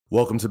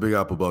Welcome to Big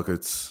Apple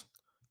Buckets.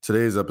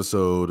 Today's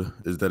episode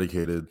is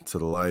dedicated to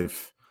the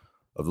life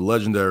of the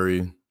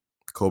legendary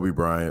Kobe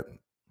Bryant,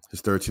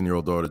 his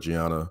 13-year-old daughter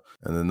Gianna,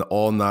 and then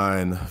all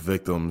 9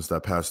 victims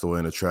that passed away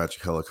in a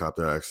tragic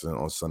helicopter accident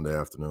on Sunday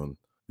afternoon.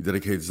 We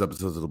dedicate this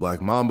episode to the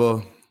Black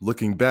Mamba,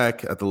 looking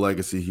back at the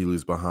legacy he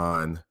leaves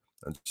behind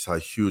and just how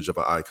huge of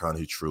an icon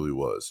he truly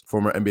was.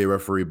 Former NBA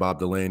referee Bob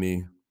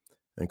Delaney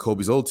and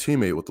Kobe's old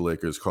teammate with the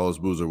Lakers, Carlos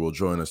Boozer, will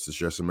join us to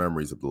share some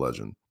memories of the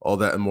legend. All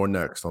that and more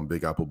next on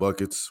Big Apple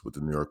Buckets with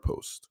the New York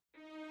Post.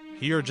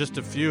 Here are just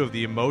a few of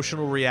the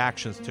emotional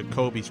reactions to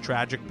Kobe's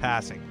tragic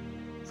passing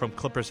from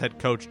Clippers head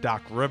coach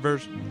Doc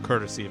Rivers,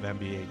 courtesy of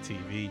NBA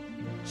TV,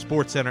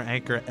 SportsCenter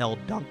anchor Elle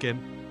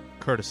Duncan,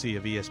 courtesy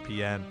of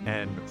ESPN,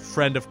 and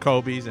friend of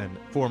Kobe's and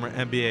former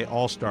NBA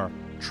All-Star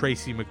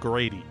Tracy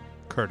McGrady,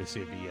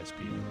 courtesy of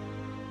ESPN.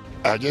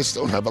 I just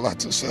don't have a lot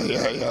to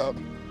say.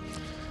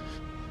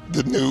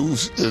 The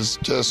news is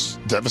just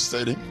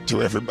devastating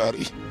to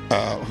everybody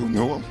who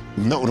knew him,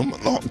 known him a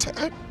long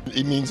time.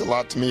 He means a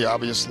lot to me,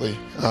 obviously.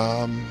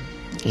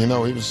 He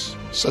was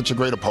such a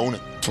great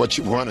opponent. It's what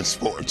you want in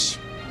sports.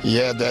 He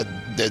had that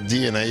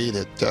DNA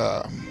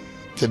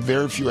that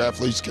very few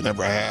athletes can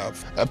ever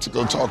have. I have to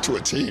go talk to a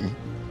team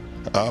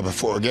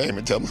before a game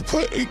and tell them to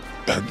play a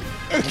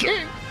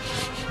game.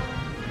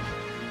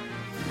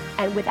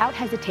 And without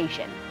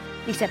hesitation,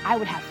 he said, I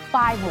would have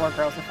 5 more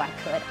girls if I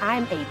could.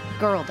 I'm a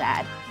girl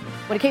dad.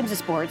 When it came to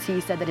sports, he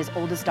said that his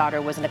oldest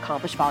daughter was an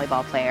accomplished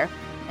volleyball player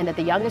and that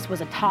the youngest was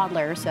a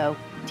toddler, so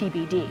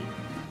TBD.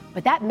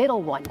 But that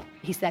middle one,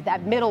 he said,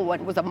 that middle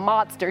one was a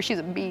monster. She's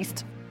a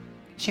beast.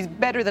 She's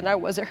better than I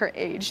was at her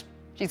age.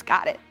 She's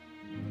got it.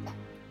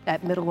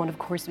 That middle one, of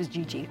course, was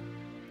Gigi.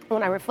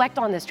 When I reflect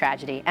on this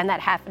tragedy and that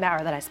half an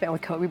hour that I spent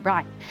with Kobe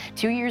Bryant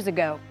 2 years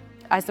ago,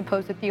 I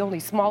suppose that the only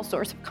small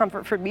source of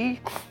comfort for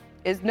me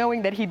is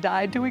knowing that he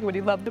died doing what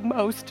he loved the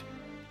most,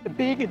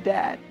 being a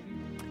dad,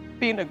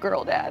 being a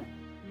girl dad.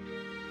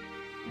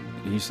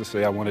 He used to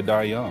say, I want to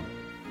die young.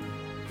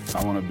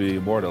 I want to be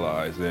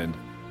immortalized, and,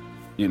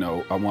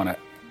 I want to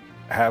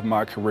have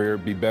my career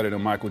be better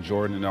than Michael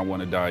Jordan, and I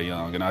want to die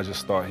young. And I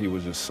just thought he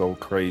was just so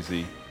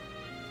crazy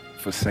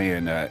for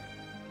saying that.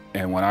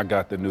 And when I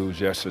got the news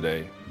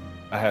yesterday,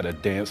 I had a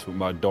dance with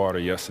my daughter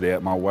yesterday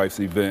at my wife's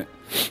event,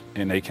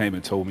 and they came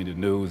and told me the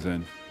news,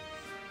 and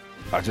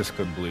I just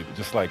couldn't believe it,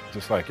 just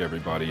like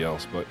everybody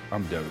else, but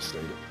I'm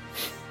devastated.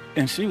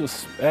 And she was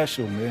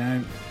special,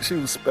 man. She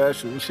was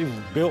special. She was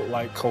built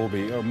like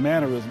Kobe. Her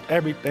mannerism,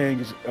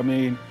 everything.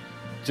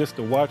 Just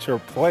to watch her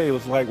play, it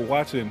was like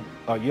watching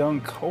a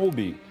young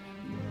Kobe.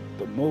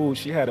 The move,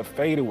 she had a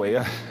fadeaway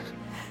at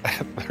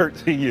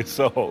 13 years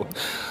old.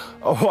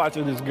 I'm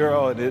watching this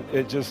girl, and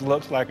it just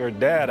looks like her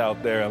dad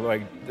out there. I'm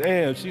like,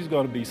 damn, she's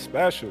gonna be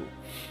special.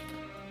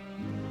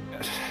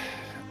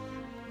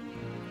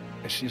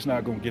 And she's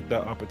not gonna get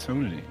that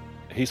opportunity.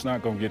 He's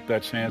not gonna get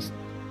that chance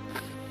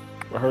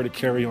for her to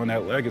carry on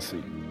that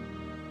legacy.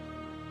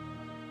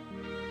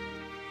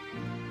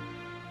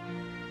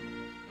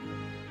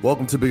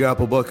 Welcome to Big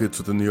Apple Buckets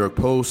with the New York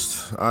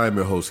Post. I am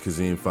your host,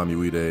 Kazim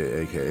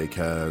Famiwide, aka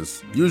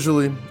Kaz.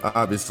 Usually,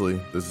 obviously,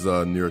 this is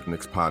a New York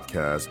Knicks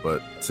podcast,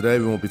 but today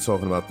we won't be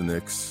talking about the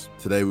Knicks.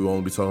 Today we will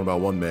only be talking about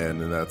one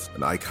man, and that's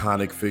an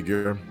iconic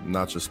figure,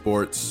 not just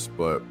sports,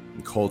 but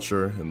in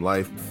culture and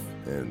life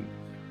and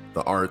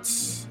the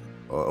arts,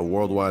 a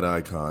worldwide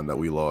icon that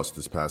we lost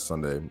this past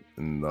Sunday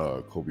in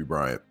Kobe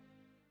Bryant.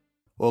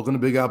 Welcome to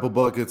Big Apple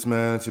Buckets,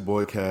 man. It's your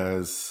boy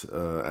Kaz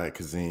at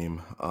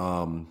Kazim.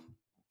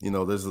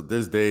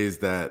 There's days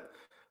that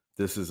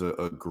this is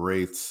a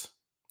great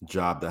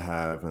job to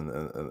have,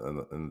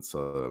 and it's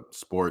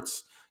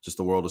sports. Just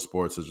the world of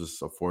sports has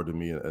just afforded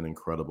me an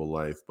incredible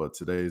life. But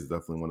today is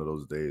definitely one of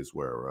those days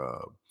where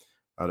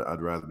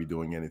I'd rather be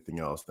doing anything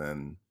else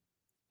than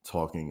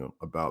talking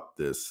about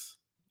this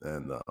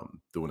and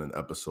doing an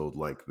episode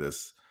like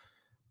this.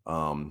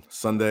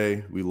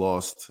 Sunday, we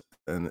lost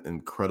an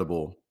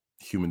incredible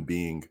human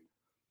being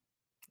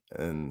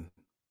and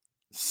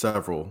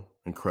several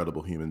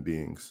incredible human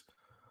beings.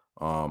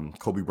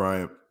 Kobe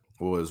Bryant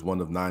was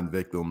one of 9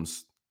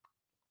 victims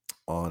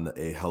on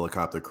a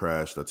helicopter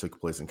crash that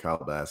took place in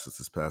Calabasas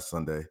this past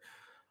Sunday.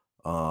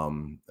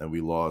 And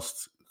we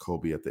lost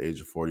Kobe at the age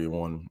of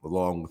 41,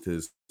 along with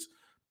his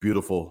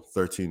beautiful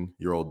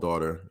 13-year-old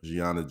daughter,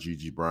 Gianna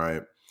Gigi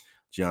Bryant,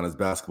 Gianna's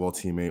basketball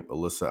teammate,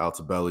 Alyssa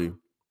Altobelli,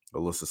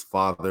 Alyssa's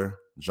father,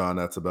 John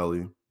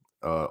Altobelli,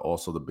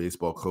 also the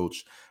baseball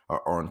coach at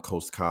Orange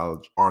Coast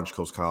College,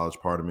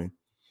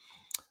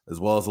 as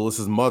well as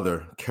Alyssa's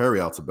mother, Carrie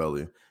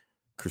Altobelli,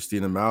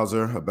 Christina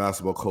Mauser, a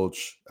basketball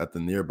coach at the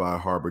nearby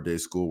Harbor Day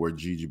School where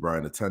Gigi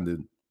Bryant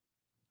attended,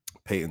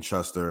 Peyton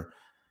Chester,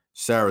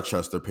 Sarah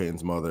Chester,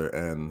 Peyton's mother,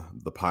 and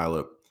the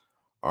pilot,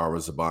 Ara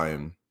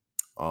Zabayan.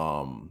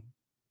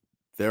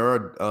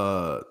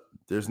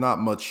 There's not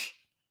much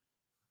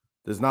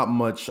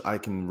I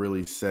can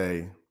really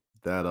say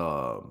that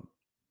will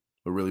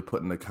really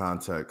put into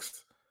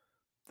context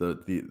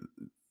the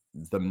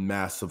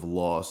massive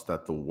loss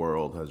that the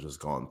world has just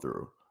gone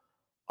through.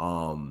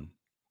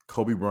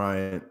 Kobe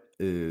Bryant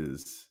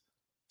is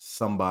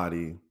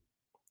somebody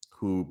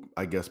who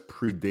I guess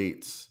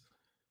predates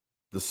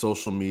the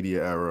social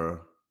media era,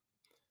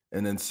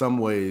 and in some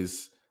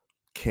ways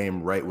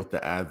came right with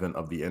the advent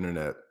of the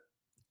internet.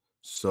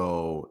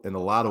 So in a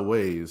lot of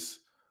ways,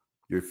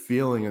 you're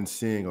feeling and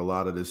seeing a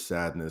lot of this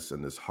sadness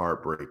and this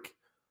heartbreak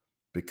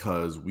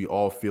because we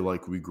all feel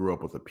like we grew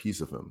up with a piece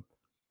of him.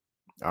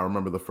 I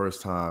remember the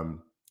first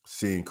time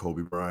seeing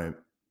Kobe Bryant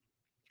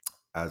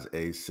as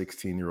a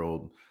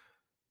 16-year-old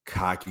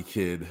cocky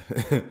kid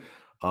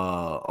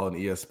on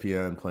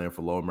ESPN playing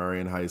for Lower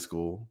Merion High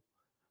School.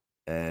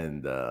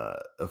 And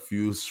a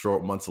few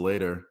short months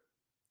later,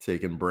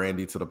 taking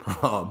Brandy to the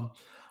prom.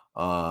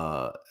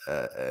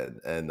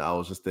 And I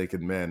was just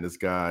thinking, man, this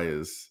guy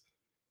is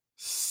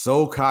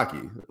so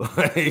cocky.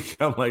 Like,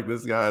 I'm like,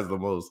 this guy is the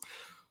most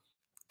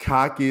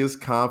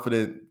cockiest,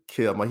 confident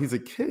kid. I'm like, he's a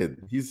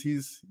kid. He's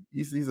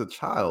a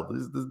child.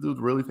 This dude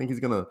really think he's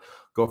gonna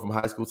go from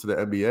high school to the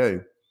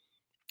NBA.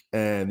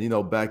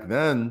 And back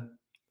then,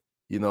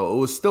 it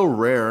was still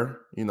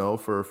rare,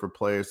 for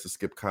players to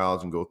skip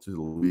college and go to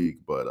the league,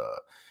 but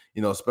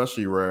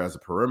especially rare as a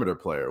perimeter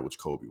player, which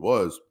Kobe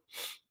was.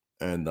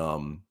 And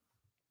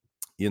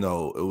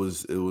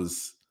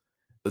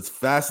it's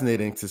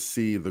fascinating to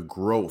see the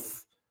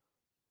growth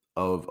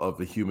of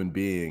the human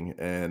being.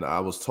 And I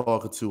was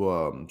talking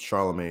to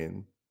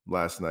Charlemagne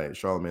last night,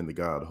 Charlemagne the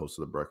God, host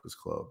of the Breakfast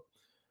Club,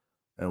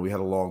 and we had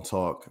a long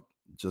talk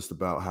just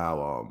about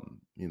how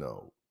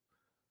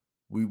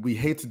we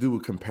hate to do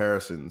with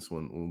comparisons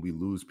when we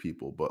lose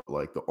people, but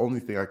like the only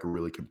thing I could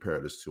really compare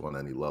this to on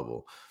any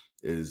level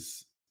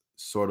is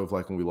sort of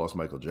like when we lost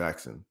Michael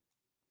Jackson.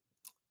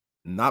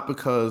 Not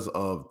because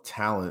of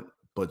talent,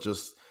 but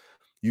just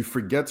you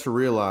forget to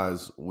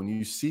realize when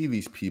you see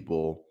these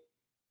people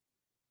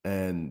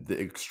and the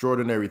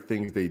extraordinary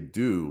things they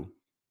do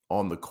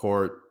on the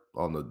court,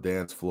 on the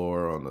dance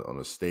floor, on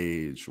the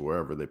stage,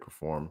 wherever they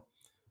perform,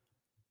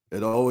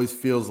 it always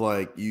feels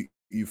like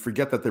you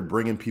forget that they're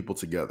bringing people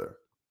together.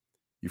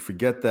 You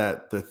forget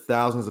that the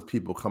thousands of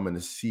people coming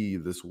to see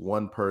this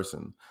one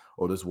person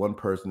or this one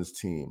person's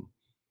team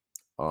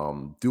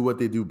do what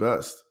they do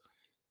best.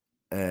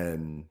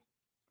 And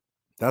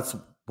that's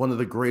one of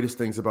the greatest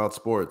things about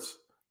sports.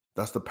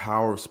 That's the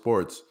power of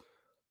sports.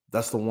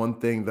 That's the one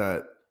thing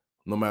that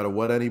no matter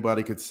what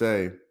anybody could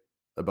say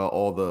about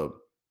all the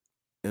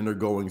inner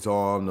goings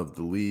on of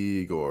the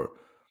league or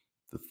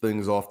the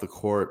things off the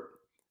court,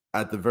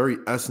 at the very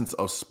essence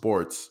of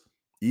sports,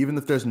 even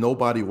if there's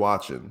nobody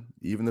watching,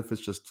 even if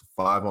it's just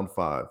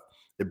 5-on-5,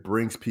 it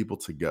brings people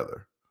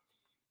together.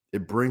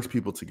 It brings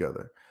people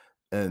together.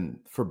 And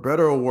for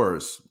better or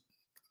worse,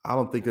 I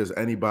don't think there's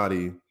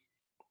anybody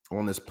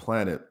on this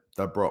planet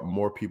that brought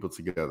more people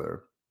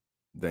together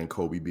than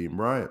Kobe Bean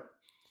Bryant.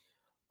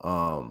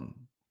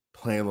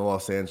 Playing in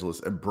Los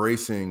Angeles,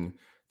 embracing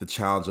the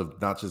challenge of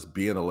not just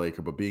being a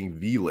Laker, but being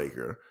the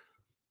Laker,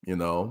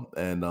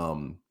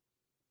 and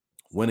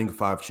winning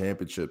 5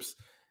 championships,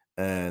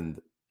 and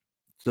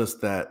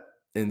just that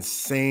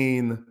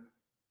insane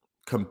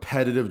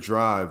competitive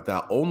drive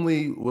that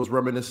only was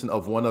reminiscent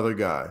of one other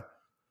guy.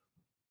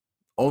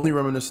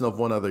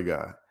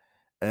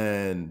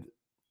 And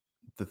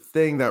the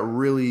thing that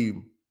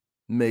really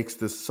makes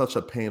this such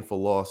a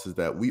painful loss is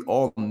that we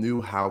all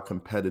knew how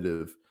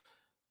competitive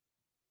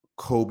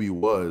Kobe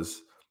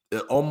was.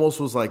 It almost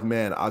was like,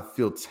 man, I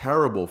feel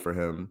terrible for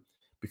him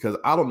because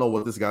I don't know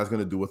what this guy's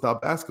going to do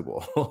without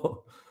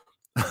basketball.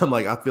 I'm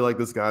like, I feel like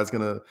this guy's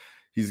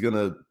he's not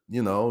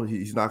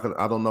going to,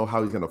 I don't know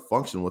how he's going to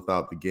function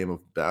without the game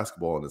of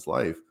basketball in his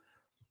life.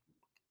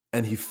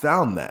 And he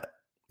found that,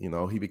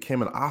 he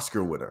became an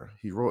Oscar winner.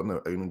 He wrote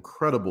an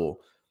incredible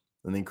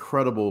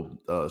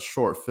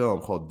short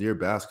film called Dear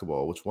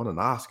Basketball, which won an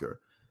Oscar.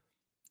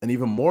 And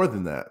even more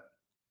than that,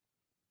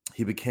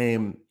 he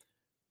became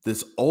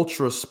this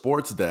ultra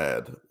sports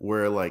dad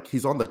where like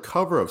he's on the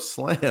cover of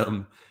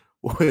Slam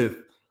with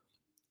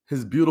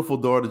his beautiful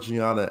daughter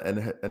Gianna and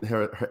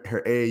her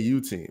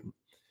AAU team.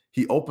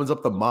 He opens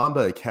up the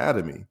Mamba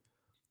Academy,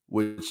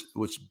 which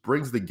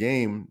brings the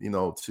game,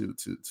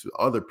 to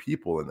other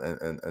people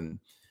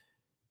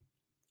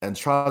and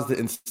tries to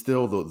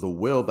instill the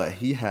will that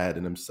he had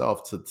in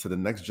himself to the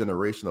next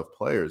generation of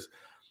players.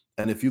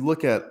 And if you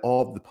look at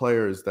all the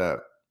players that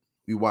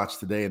we watch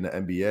today in the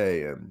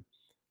NBA and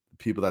the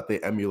people that they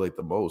emulate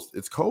the most,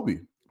 it's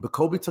Kobe. But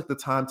Kobe took the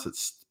time to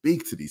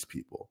speak to these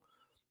people.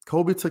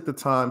 Kobe took the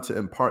time to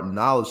impart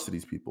knowledge to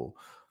these people.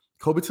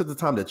 Kobe took the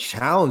time to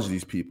challenge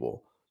these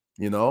people.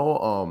 I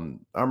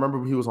remember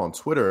when he was on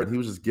Twitter and he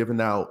was just going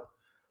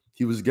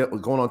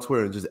on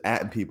Twitter and just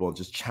atting people and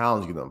just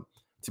challenging them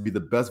to be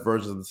the best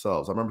versions of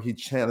themselves. I remember he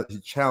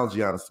challenged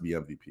Giannis to be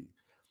MVP.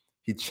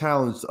 He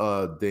challenged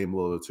Dame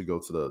Lillard to go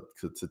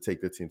to take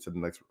their team to the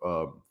next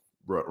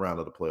round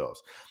of the playoffs.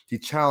 He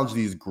challenged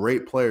these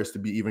great players to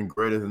be even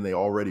greater than they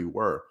already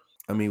were.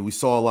 I mean, we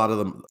saw a lot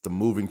of the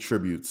moving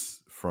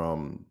tributes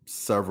from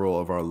several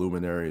of our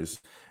luminaries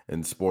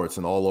in sports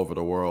and all over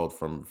the world,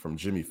 from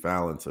Jimmy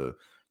Fallon to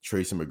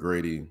Tracy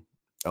McGrady.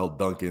 Elle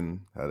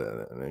Duncan had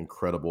an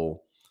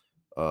incredible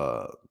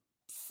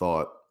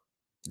thought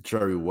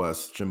Jerry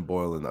West, Jim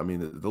Boylan. I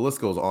mean, the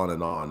list goes on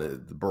and on.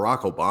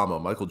 Barack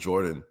Obama, Michael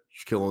Jordan,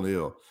 Shaquille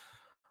O'Neal.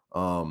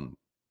 Um,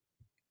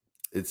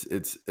 it's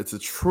a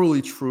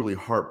truly, truly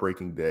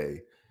heartbreaking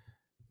day,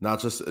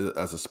 not just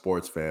as a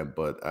sports fan,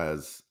 but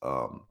as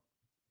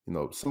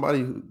somebody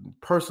who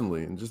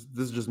personally, and just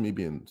this is just me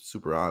being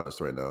super honest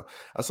right now,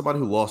 as somebody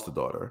who lost a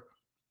daughter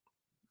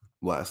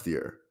last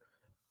year,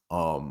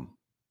 um,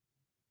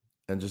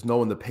 and just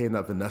knowing the pain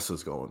that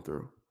Vanessa's going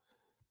through,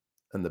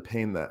 and the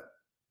pain that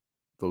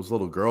those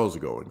little girls are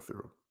going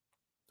through,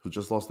 who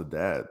just lost a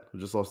dad, who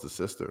just lost a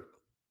sister,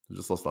 who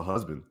just lost a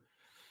husband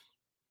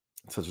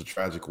in such a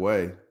tragic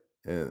way,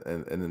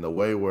 and in a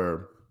way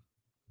where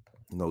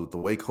the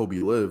way Kobe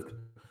lived,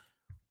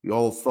 we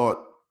all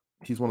thought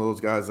he's one of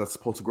those guys that's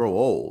supposed to grow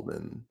old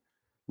and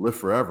live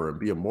forever and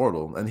be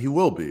immortal, and he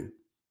will be.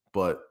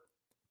 But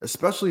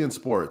especially in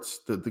sports,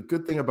 the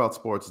good thing about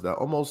sports is that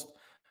almost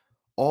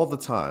all the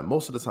time,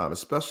 most of the time,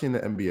 especially in the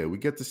NBA, we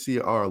get to see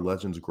our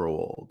legends grow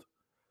old.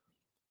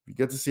 We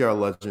get to see our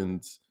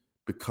legends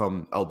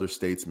become elder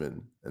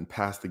statesmen and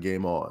pass the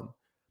game on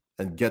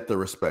and get the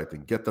respect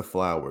and get the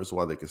flowers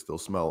while they can still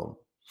smell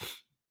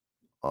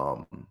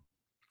them.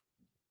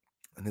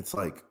 And it's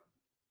like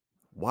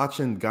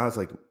watching guys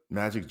like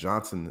Magic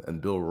Johnson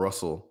and Bill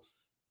Russell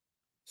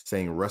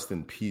saying rest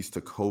in peace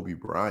to Kobe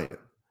Bryant,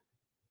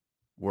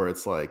 where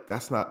it's like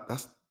that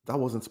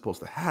wasn't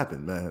supposed to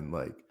happen, man.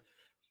 Like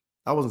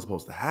that wasn't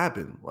supposed to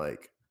happen.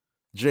 Like,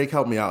 Jake,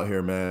 help me out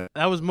here, man.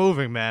 That was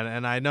moving, man,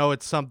 and I know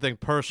it's something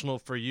personal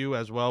for you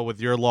as well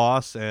with your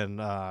loss, and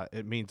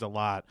it means a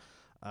lot.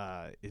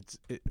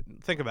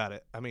 Think about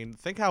it. I mean,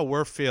 think how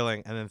we're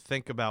feeling, and then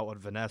think about what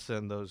Vanessa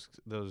and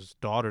those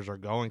daughters are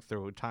going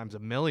through times a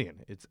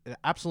million. It's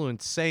absolutely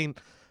insane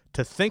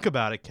to think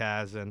about it,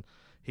 Kaz. And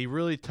he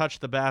really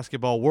touched the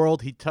basketball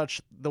world. He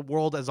touched the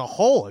world as a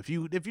whole. If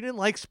you didn't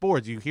like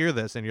sports, you hear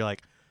this and you're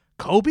like,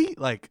 Kobe?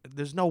 Like,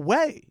 there's no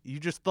way. You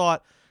just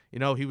thought,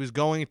 he was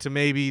going to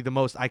maybe the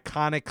most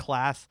iconic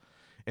class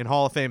in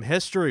Hall of Fame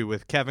history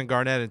with Kevin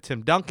Garnett and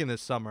Tim Duncan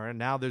this summer, and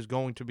now there's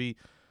going to be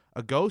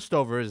a ghost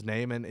over his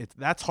name, and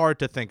that's hard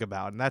to think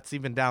about, and that's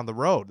even down the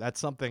road. That's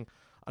something,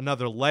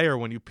 another layer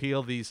when you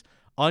peel these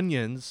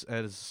onions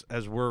as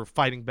we're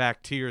fighting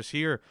back tears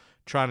here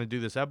trying to do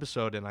this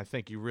episode, and I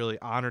think you really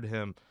honored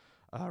him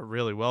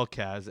really well,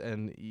 Kaz.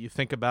 And you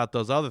think about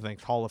those other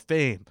things, Hall of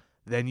Fame,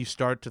 then you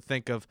start to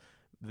think of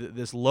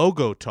this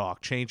logo talk,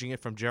 changing it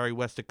from Jerry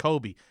West to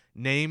Kobe,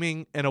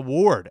 naming an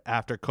award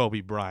after Kobe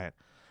Bryant.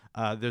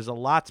 There's a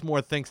lots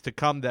more things to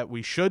come that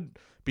we should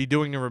be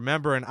doing to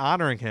remember and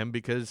honoring him,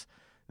 because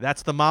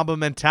that's the Mamba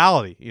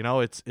mentality.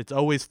 It's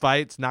always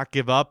fights, not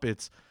give up.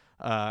 It's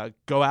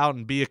go out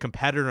and be a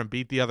competitor and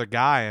beat the other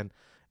guy.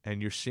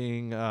 And you're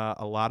seeing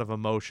a lot of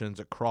emotions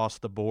across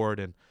the board.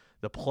 And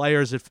the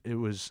players, it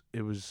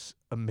was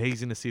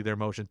amazing to see their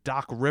emotion.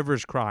 Doc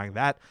Rivers crying,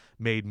 that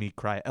made me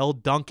cry. Elle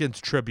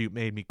Duncan's tribute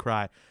made me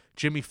cry.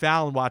 Jimmy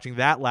Fallon watching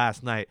that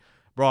last night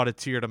brought a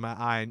tear to my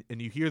eye.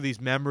 And you hear these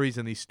memories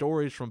and these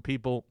stories from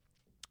people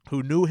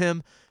who knew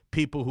him,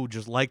 people who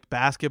just liked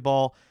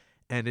basketball,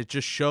 and it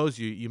just shows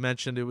you. You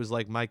mentioned it was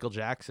like Michael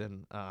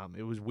Jackson.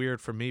 It was weird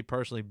for me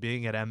personally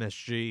being at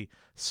MSG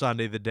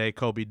Sunday, the day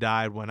Kobe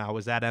died, when I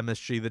was at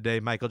MSG the day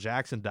Michael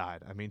Jackson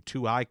died. I mean,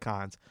 two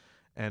icons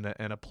and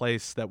a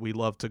place that we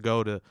love to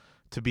go to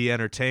be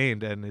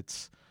entertained. And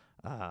it's,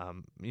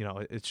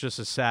 it's just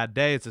a sad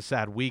day. It's a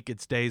sad week.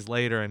 It's days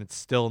later, and it's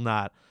still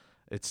not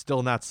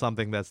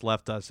something that's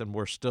left us. And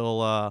we're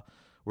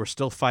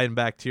still fighting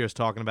back tears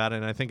talking about it.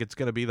 And I think it's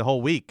going to be the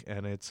whole week.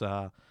 And it's,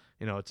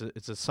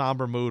 it's a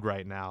somber mood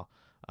right now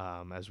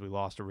as we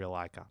lost a real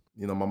icon.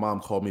 My mom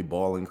called me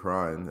bawling,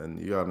 crying, and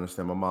you gotta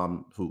understand, my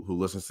mom, who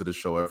listens to the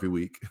show every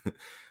week,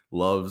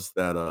 loves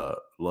that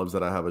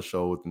I have a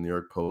show with the New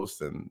York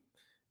Post, and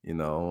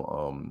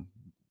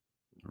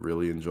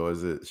really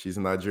enjoys it. She's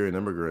a Nigerian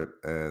immigrant,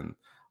 and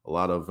a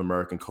lot of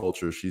American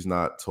culture she's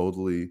not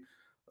totally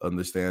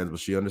understands, but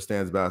she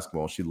understands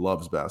basketball. She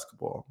loves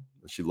basketball.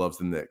 She loves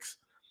the Knicks,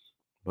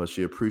 but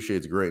she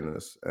appreciates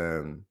greatness.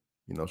 And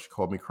she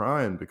called me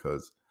crying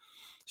because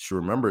she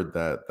remembered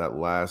that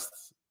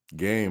last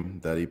game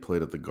that he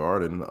played at the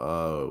Garden.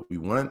 We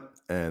went,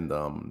 and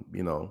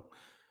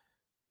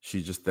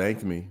she just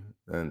thanked me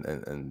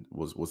and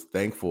was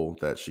thankful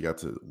that she got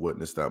to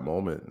witness that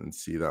moment and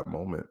see that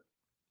moment.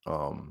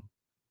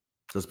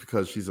 Just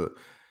because she's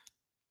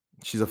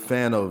a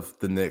fan of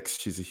the Knicks.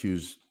 She's a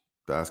huge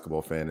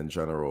basketball fan in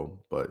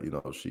general, but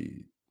she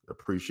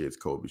appreciates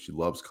Kobe. She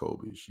loves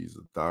Kobe. She's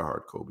a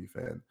diehard Kobe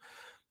fan.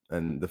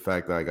 And the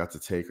fact that I got to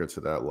take her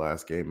to that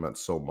last game meant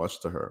so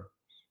much to her.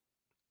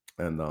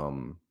 And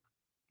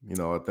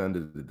at the end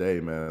of the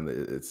day, man,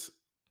 it's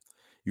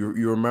you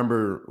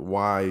remember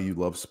why you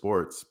love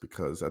sports,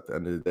 because at the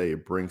end of the day,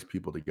 it brings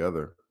people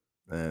together.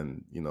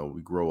 And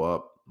we grow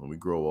up and we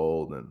grow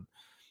old, and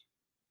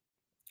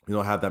we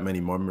don't have that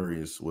many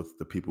memories with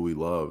the people we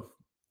love.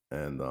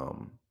 And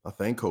I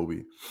thank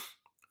Kobe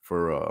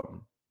for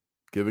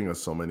giving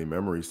us so many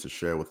memories to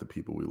share with the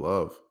people we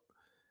love.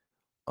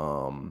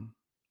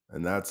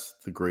 And that's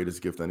the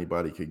greatest gift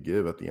anybody could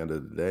give at the end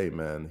of the day,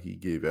 man. He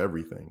gave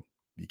everything.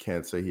 You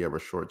can't say he ever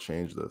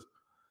shortchanged us.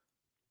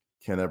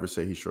 Can't ever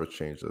say he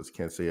shortchanged us.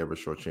 Can't say he ever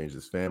shortchanged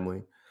his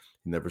family.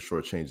 He never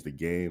shortchanged the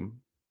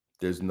game.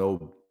 There's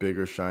no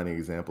bigger shining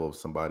example of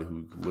somebody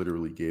who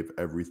literally gave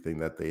everything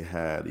that they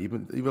had,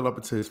 even up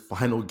until his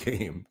final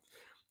game,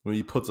 when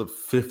he puts up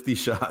 50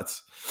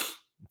 shots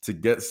to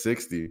get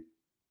 60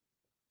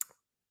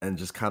 and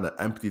just kind of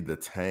emptied the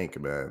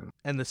tank, man.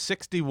 And the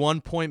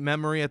 61-point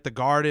memory at the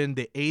Garden,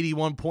 the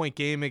 81-point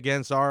game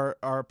against our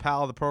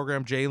pal of the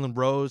program, Jalen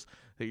Rose,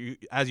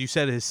 as you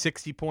said, his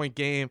 60-point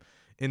game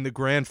in the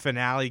grand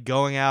finale,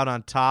 going out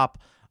on top,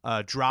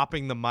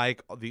 dropping the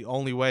mic the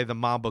only way the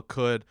Mamba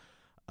could.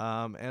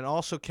 And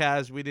also,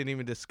 Kaz, we didn't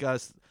even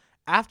discuss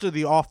after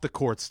the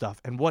off-the-court stuff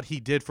and what he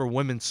did for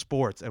women's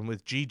sports, and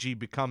with Gigi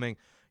becoming,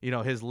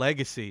 his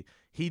legacy,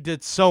 he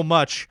did so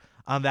much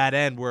on that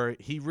end where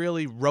he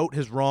really wrote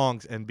his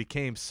wrongs and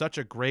became such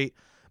a great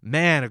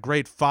man, a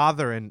great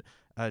father, and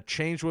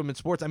changed women's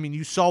sports. I mean,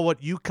 you saw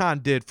what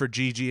UConn did for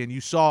Gigi, and you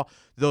saw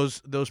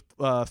those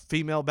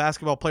female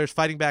basketball players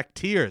fighting back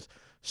tears.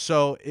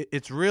 So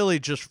it's really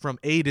just from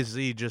A to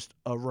Z, just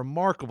a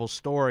remarkable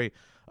story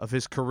of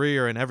his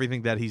career and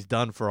everything that he's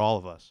done for all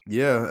of us.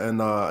 Yeah,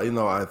 and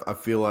I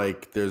feel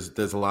like there's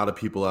a lot of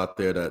people out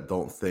there that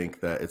don't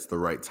think that it's the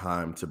right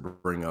time to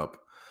bring up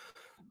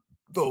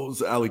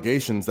those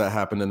allegations that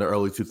happened in the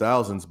early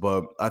 2000s,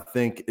 but I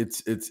think it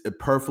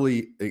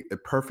perfectly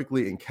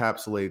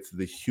encapsulates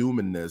the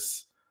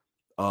humanness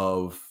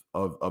of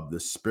the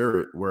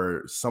spirit,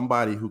 where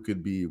somebody who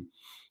could be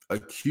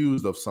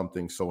accused of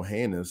something so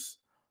heinous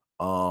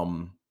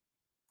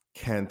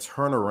can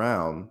turn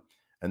around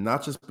and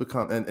not just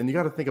become, and you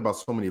got to think about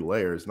so many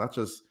layers, not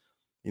just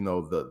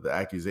the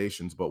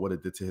accusations, but what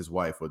it did to his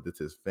wife, what it did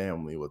to his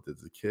family, what it did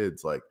to the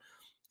kids. Like,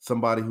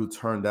 somebody who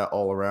turned that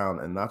all around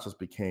and not just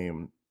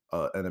became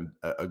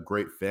a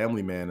great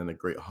family man and a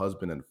great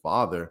husband and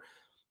father,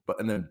 but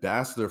an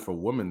ambassador for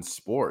women's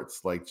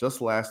sports. Like,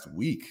 just last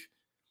week,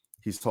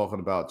 he's talking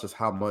about just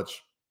how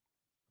much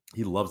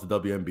he loves the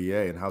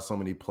WNBA and how so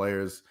many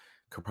players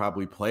could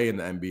probably play in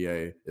the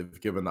NBA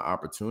if given the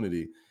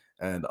opportunity.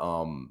 And,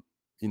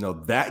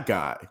 that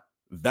guy,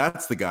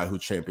 that's the guy who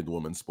championed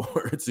women's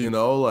sports,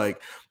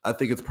 like, I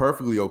think it's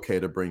perfectly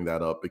okay to bring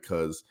that up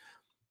because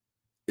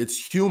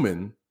it's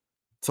human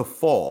to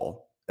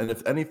fall. And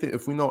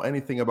if we know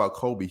anything about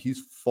Kobe,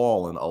 he's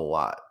fallen a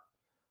lot,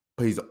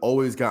 but he's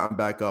always gotten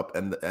back up,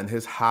 and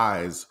his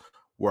highs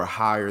were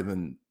higher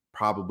than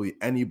probably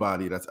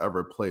anybody that's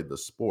ever played the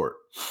sport.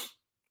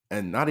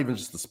 And not even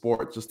just the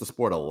sport, just the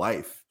sport of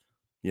life.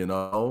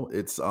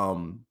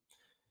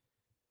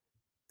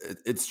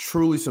 It's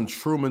truly some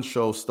Truman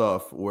Show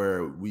stuff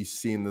where we've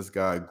seen this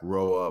guy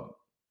grow up,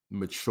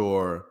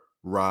 mature,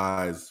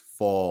 rise,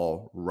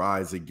 fall,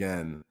 rise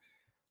again,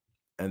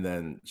 and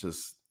then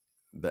just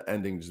the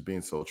ending just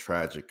being so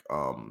tragic.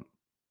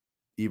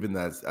 Even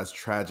as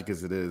tragic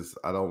as it is,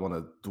 I don't want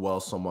to dwell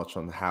so much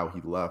on how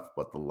he left,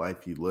 but the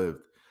life he lived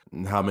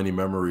and how many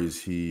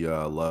memories he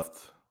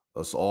left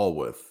us all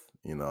with,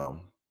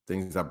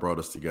 things that brought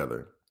us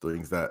together,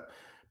 things that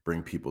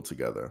bring people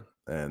together.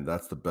 And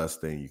that's the best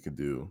thing you can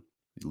do.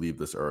 You leave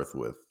this earth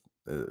with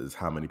is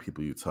how many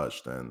people you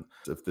touched. And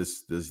if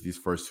these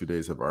first 2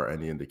 days are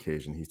any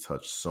indication, he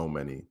touched so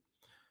many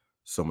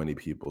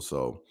people.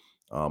 So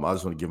I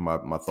just want to give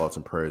my thoughts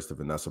and prayers to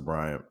Vanessa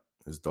Bryant,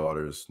 his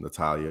daughters,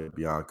 Natalia,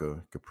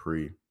 Bianca,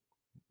 Capri,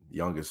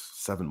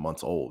 youngest, 7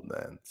 months old,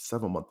 man,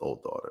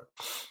 7-month-old daughter.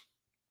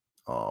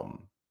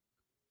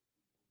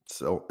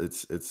 So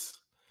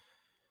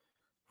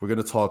we're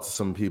going to talk to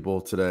some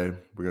people today.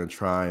 We're going to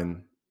try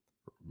and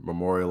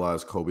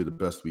memorialize Kobe the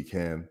best we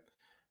can.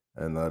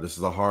 And this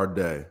is a hard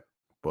day,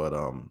 but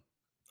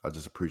I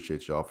just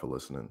appreciate y'all for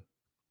listening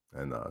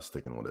and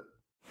sticking with it.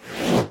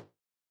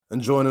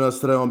 And joining us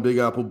today on Big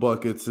Apple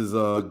Buckets is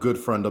a good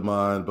friend of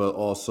mine, but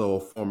also a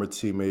former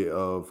teammate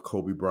of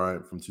Kobe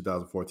Bryant from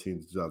 2014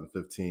 to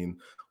 2015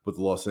 with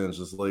the Los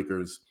Angeles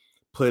Lakers.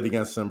 Played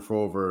against him for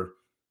over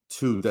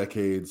 2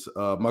 decades.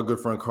 My good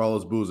friend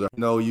Carlos Boozer.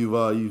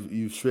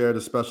 You've shared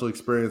a special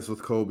experience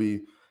with Kobe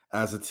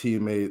as a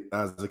teammate,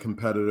 as a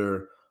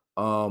competitor.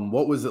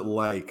 What was it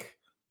like?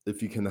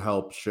 If you can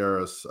help share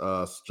us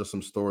just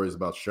some stories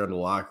about sharing the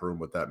locker room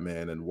with that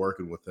man and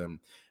working with him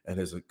and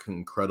his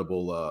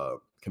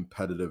incredible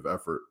competitive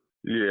effort.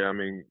 Yeah, I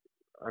mean,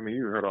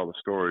 you heard all the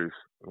stories.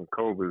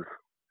 Kobe's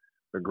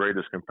the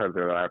greatest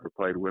competitor that I ever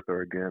played with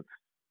or against.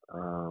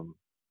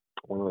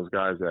 One of those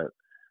guys that,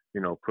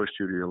 pushed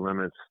you to your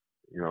limits,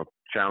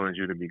 challenged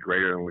you to be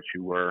greater than what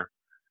you were.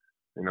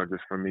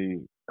 Just for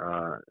me,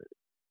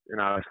 and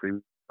obviously,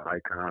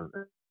 icon,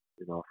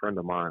 a friend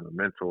of mine, a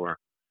mentor.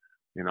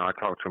 I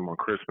talked to him on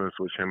Christmas,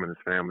 with him and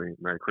his family.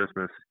 Merry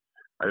Christmas.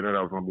 I didn't know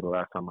that was going to be the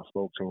last time I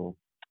spoke to him.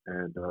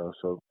 And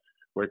so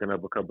waking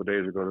up a couple of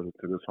days ago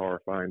to this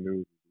horrifying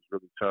news is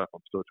really tough.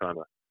 I'm still trying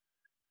to,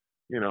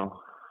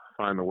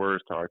 find the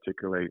words to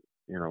articulate,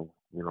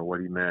 what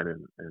he meant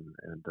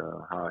and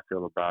how I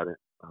feel about it.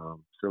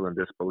 still in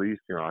disbelief.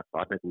 I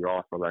think we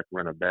all feel like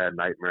we're in a bad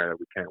nightmare that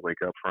we can't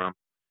wake up from.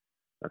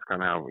 That's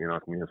kind of how,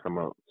 me and some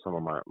of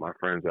my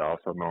friends that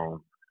also know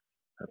him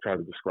have tried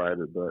to describe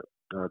it. But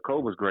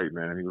Kobe was great,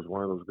 man. He was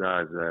one of those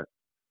guys that,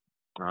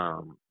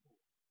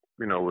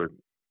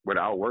 would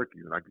outwork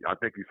you. Like, I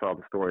think you saw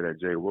the story that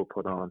Jay Will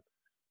put on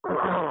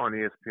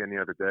ESPN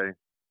the other day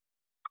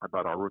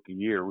about our rookie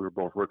year. We were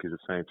both rookies at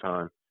the same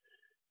time.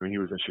 I mean, he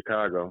was in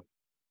Chicago,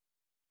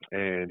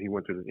 and he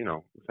went to,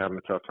 was having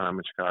a tough time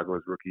in Chicago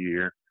his rookie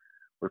year.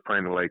 We're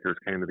playing the Lakers,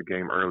 came to the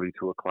game early,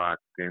 2 o'clock.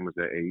 Game was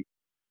at 8.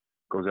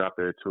 Goes out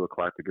there at 2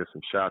 o'clock to get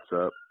some shots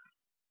up.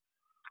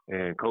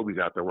 And Kobe's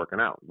out there working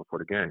out before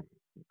the game.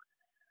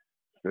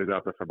 Stays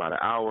out there for about an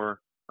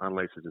hour,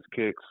 unlaces his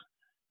kicks,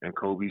 and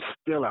Kobe's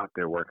still out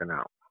there working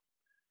out.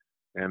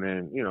 And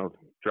then,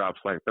 drops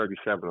like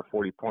 37 or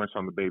 40 points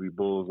on the baby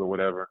Bulls or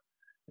whatever.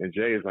 And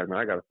Jay is like, man,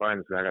 I got to find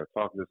this guy. I got to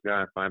talk to this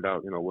guy and find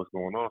out, what's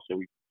going on. So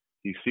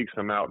he seeks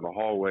him out in the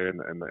hallway and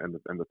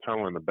the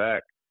tunnel in the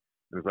back.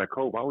 And it's like,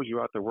 Kobe, why was you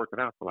out there working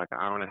out for like an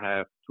hour and a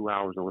half, 2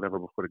 hours or whatever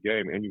before the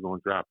game, and you're going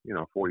to drop,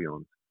 40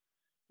 on us?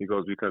 He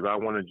goes, because I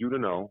wanted you to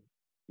know,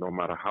 no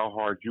matter how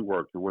hard you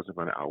worked, it wasn't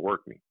going to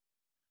outwork me.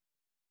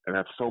 And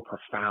that's so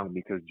profound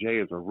because Jay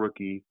is a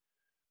rookie,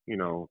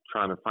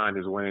 trying to find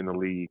his way in the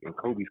league, and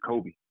Kobe's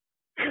Kobe.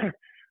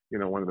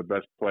 One of the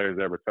best players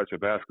to ever touch a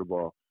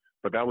basketball.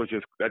 But that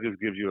just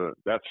gives you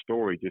that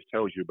story just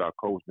tells you about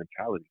Kobe's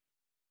mentality.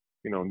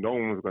 No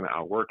one was going to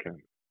outwork him.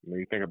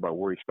 You think about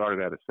where he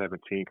started at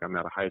 17, coming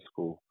out of high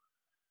school,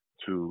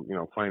 to,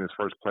 playing his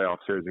first playoff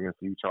series against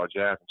the Utah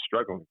Jazz and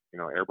struggling,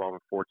 airballing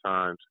 4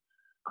 times,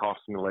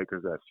 costing the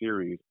Lakers that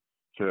series,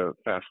 to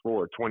fast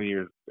forward 20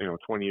 year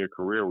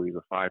career where he's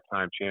a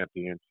 5-time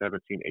champion,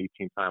 17,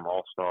 18-time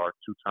All-Star,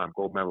 2-time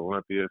gold medal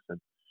Olympias, and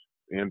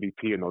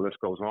MVP, and the list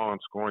goes on,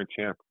 scoring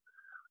champ.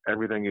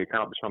 Everything he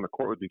accomplished on the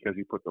court was because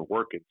he put the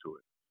work into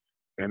it.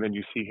 And then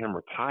you see him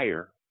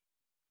retire,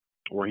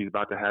 where he's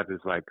about to have his,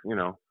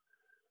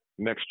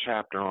 next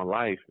chapter on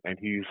life, and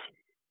he's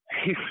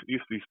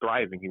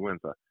thriving. He wins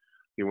I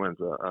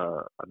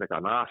think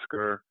an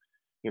Oscar.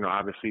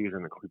 Obviously he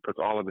puts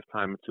all of his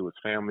time into his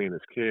family and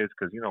his kids,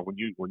 because when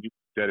you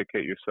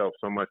dedicate yourself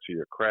so much to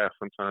your craft,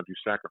 sometimes you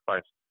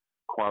sacrifice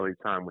quality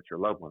time with your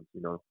loved ones.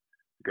 You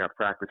got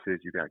practices,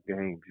 you got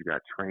games, you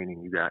got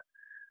training, you got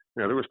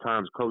there was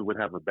times Kobe would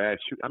have a bad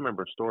shoot. I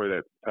remember a story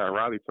that Pat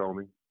Riley told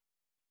me.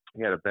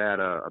 He had a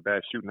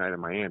bad shooting night in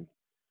Miami,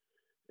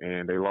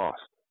 and they lost.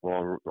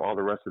 Well, all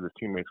the rest of his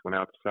teammates went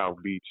out to South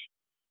Beach,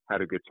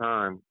 had a good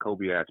time.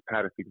 Kobe asked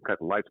Pat if he can cut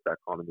the lights back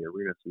on in the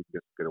arena so he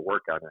could get a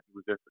workout in. He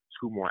was there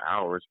for 2 more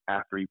hours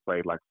after he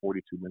played like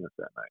 42 minutes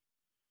that night.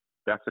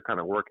 That's the kind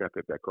of work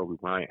ethic that Kobe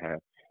Bryant had,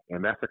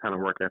 and that's the kind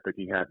of work ethic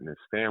he had in his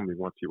family.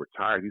 Once he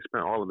retired, he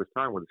spent all of his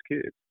time with his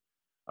kids.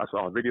 I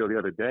saw a video the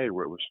other day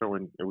where it was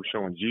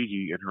showing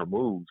Gigi and her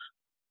moves,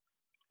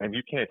 and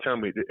you can't tell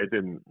me it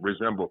didn't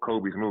resemble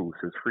Kobe's moves.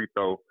 His free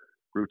throw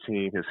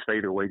routine, his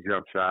fadeaway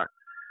jump shot,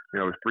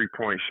 his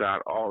 3-point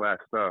shot, all that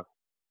stuff.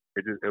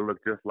 It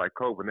looked just like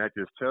Kobe, and that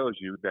just tells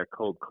you that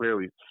Kobe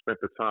clearly spent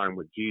the time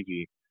with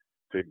Gigi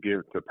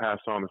to pass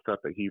on the stuff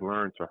that he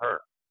learned to her.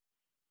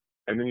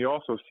 And then you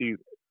also see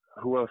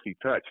who else he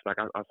touched. Like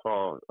I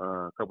saw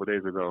a couple of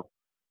days ago,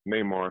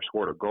 Neymar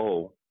scored a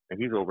goal,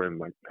 and he's over in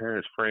like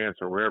Paris, France,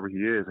 or wherever he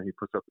is, and he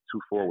puts up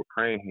a 2-4 with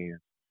praying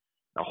hands.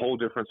 A whole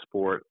different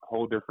sport, a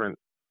whole different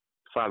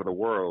side of the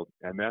world,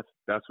 and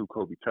that's who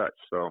Kobe touched.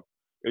 So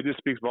it just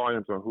speaks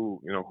volumes on who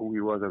he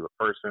was as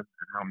a person and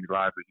how many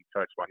lives that he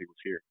touched while he was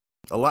here.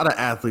 A lot of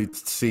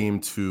athletes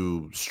seem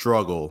to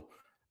struggle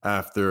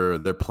after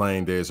their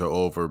playing days are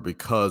over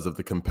because of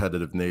the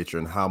competitive nature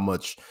and how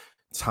much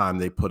time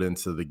they put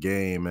into the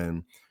game.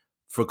 And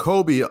for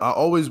Kobe, I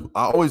always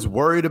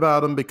worried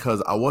about him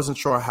because I wasn't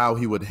sure how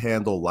he would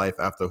handle life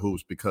after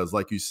hoops, because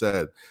like you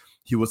said,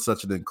 he was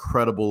such an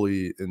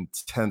incredibly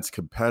intense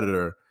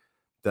competitor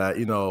that,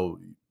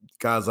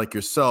 guys like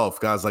yourself,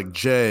 guys like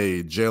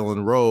Jay,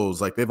 Jalen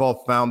Rose, like they've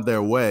all found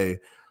their way.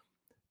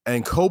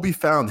 And Kobe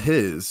found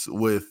his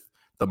with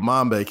the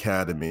Mamba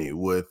Academy,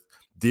 with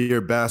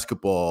Dear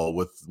Basketball,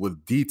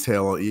 with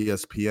Detail on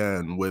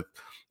ESPN,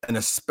 and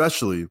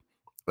especially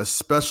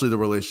the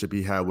relationship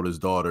he had with his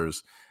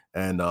daughters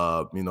and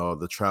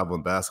the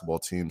traveling basketball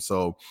team.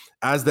 So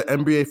as the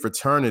NBA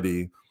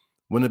fraternity,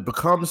 when it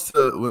becomes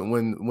to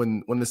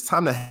when it's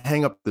time to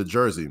hang up the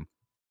jersey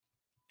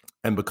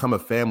and become a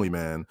family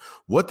man,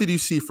 what did you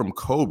see from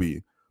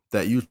Kobe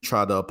that you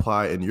tried to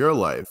apply in your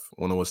life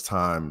when it was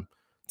time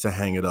to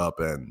hang it up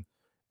and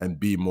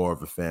be more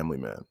of a family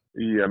man?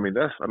 Yeah,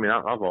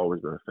 I've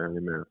always been a family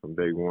man from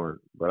day one.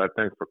 But I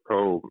think for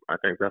Kobe, I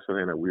think that's the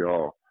thing that we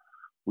all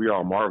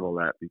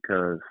marvel at,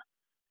 because,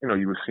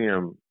 you would see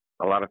him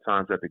a lot of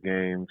times at the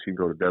games. He'd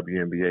go to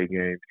WNBA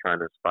games trying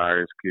to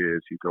inspire his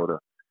kids. He'd go to,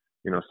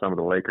 some of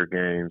the Laker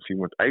games.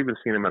 I even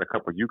seen him at a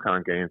couple of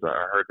UConn games.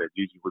 I heard that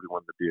Gigi really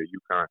wanted to be a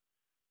UConn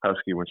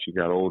Husky when she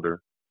got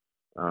older.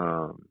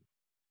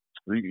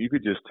 You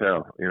could just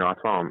tell. I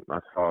saw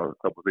a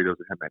couple of videos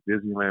of him at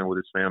Disneyland with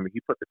his family.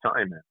 He put the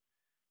time in.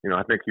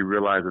 I think he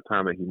realized the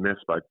time that he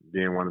missed by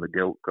being one of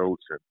the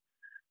goats and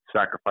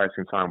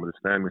sacrificing time with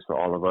his family so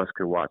all of us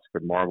could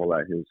marvel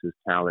at his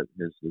talent,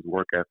 his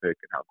work ethic,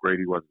 and how great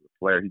he was as a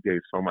player. He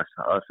gave so much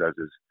to us as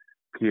his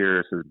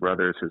peers, his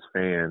brothers, his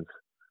fans,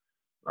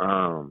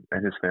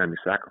 and his family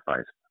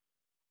sacrificed.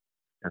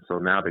 And so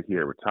now that he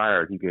had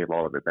retired, he gave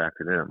all of it back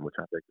to them, which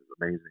I think is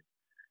amazing.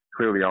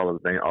 Clearly, all of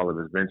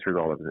his ventures,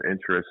 all of his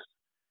interests,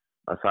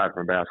 aside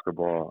from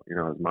basketball,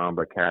 his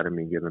Mamba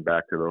Academy, giving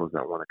back to those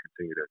that want to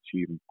continue to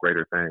achieve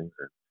greater things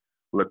and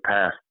look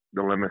past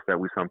the limits that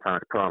we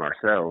sometimes put on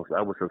ourselves.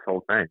 That was his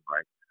whole thing.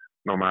 Like,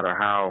 no matter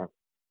how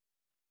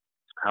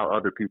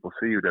other people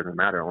see you, doesn't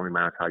matter. It only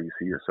matters how you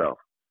see yourself.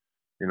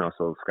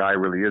 So sky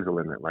really is the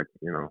limit. Like,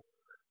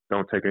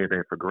 don't take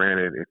anything for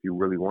granted. If you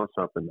really want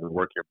something, then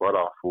work your butt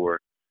off for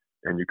it,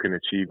 and you can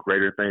achieve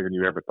greater things than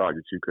you ever thought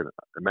that you could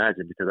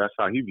imagine, because that's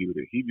how he viewed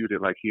it. He viewed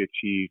it like he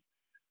achieved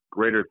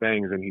greater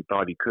things than he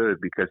thought he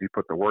could because he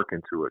put the work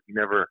into it.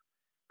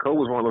 Kobe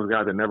was one of those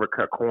guys that never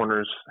cut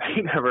corners.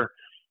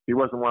 He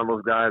wasn't one of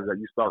those guys that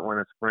you start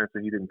running sprints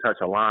and he didn't touch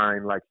a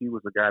line. Like, he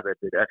was a guy that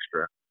did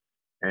extra.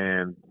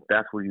 And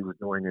that's what he was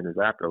doing in his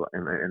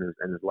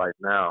in his life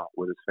now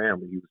with his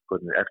family. He was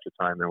putting the extra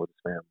time in with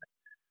his family,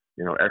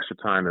 extra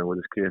time in with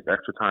his kids,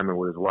 extra time in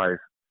with his wife.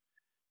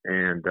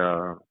 And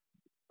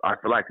I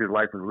feel like his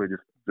life is really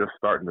just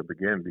starting to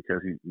begin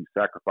because he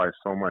sacrificed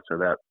so much of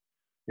that,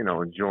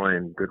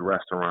 enjoying good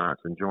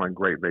restaurants, enjoying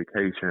great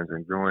vacations,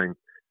 enjoying,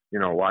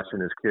 watching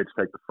his kids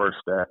take the first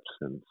steps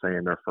and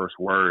saying their first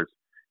words,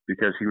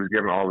 because he was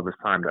giving all of his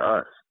time to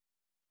us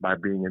by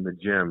being in the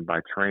gym,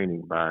 by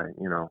training, by,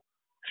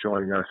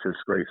 showing us his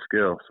great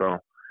skill. So,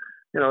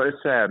 it's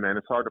sad, man.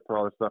 It's hard to put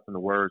all this stuff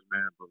into words,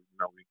 man, but,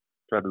 we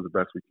try to do the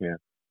best we can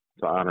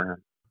to honor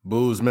him.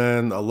 Booz,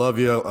 man, I love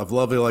you. I've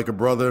loved you like a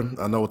brother.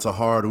 I know it's a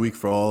hard week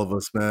for all of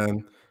us,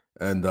 man.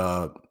 And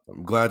I'm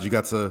glad you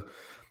got to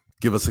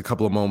give us a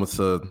couple of moments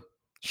to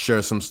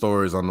share some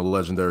stories on the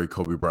legendary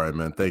Kobe Bryant,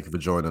 man. Thank you for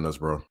joining us,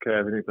 bro.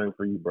 Kev, anything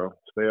for you, bro.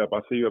 Stay up.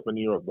 I'll see you up in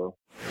New York, bro.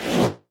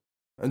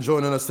 And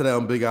joining us today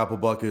on Big Apple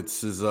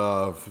Buckets is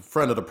a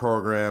friend of the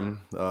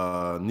program,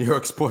 New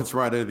York Sports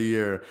Writer of the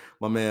Year,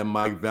 my man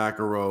Mike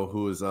Vaccaro,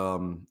 who is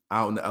out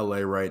in LA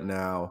right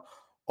now,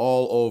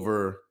 all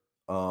over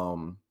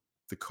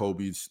the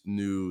Kobe's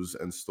news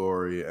and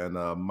story. And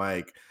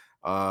Mike,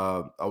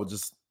 I would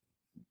just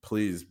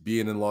please,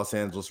 being in Los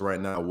Angeles right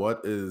now,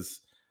 what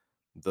is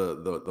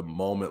the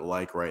moment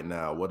like right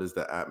now? What is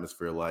the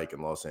atmosphere like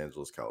in Los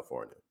Angeles,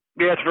 California?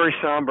 Yeah, it's very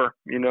somber.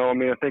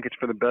 I think it's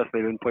for the best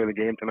they didn't play the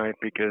game tonight,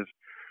 because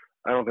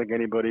I don't think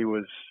anybody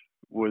was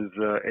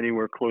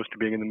anywhere close to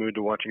being in the mood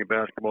to watching a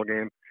basketball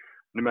game,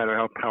 no matter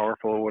how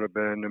powerful it would have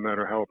been, no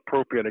matter how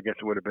appropriate I guess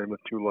it would have been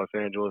with two Los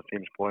Angeles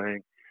teams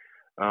playing.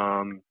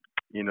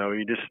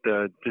 You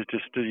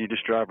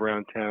just drive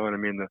around town. I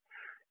mean,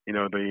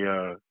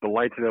 the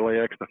lights at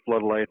LAX, the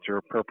floodlights are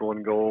purple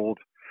and gold.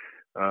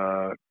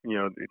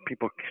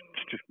 People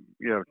just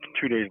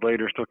 2 days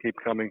later still keep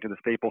coming to the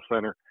Staples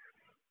Center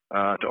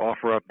to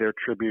offer up their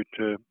tribute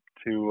to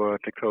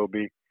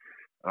Kobe.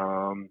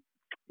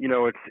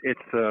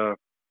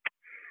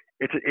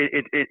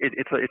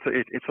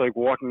 It's like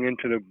walking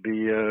into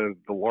the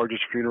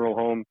largest funeral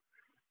home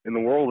in the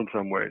world in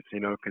some ways,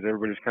 because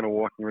everybody's kind of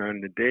walking around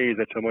in a daze.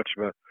 That's how much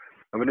of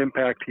an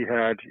impact he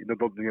had.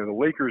 The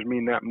Lakers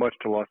mean that much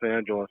to Los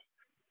Angeles,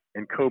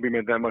 and Kobe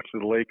meant that much to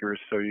the Lakers.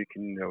 So you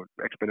can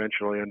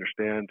exponentially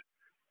understand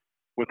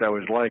what that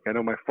was like. I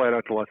know my flight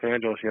out to Los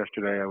Angeles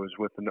yesterday, I was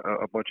with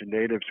a bunch of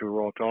natives who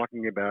were all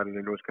talking about it,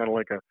 and it was kind of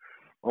like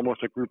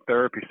almost a group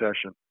therapy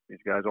session. These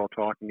guys all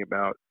talking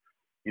about,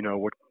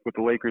 what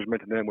the Lakers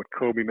meant to them, what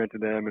Kobe meant to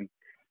them, and,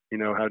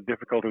 how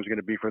difficult it was going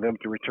to be for them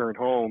to return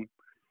home,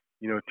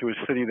 to a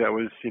city that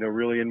was,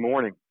 really in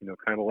mourning,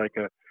 kind of like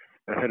a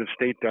head of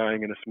state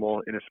dying in a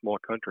small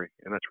country,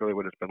 and that's really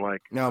what it's been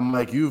like. Now,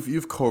 Mike,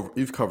 you've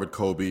covered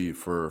Kobe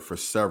for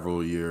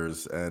several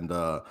years, and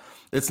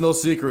it's no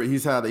secret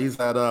he's had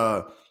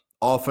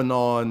off and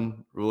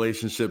on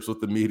relationships with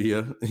the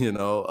media.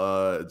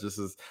 Just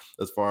as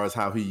far as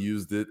how he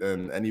used it,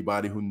 and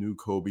anybody who knew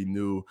Kobe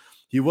knew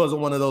he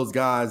wasn't one of those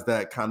guys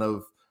that kind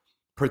of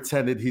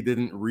pretended he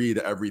didn't read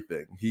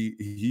everything. He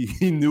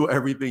knew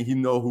everything. He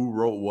knew who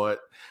wrote what,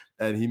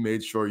 and he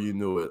made sure you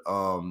knew it.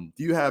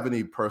 Do you have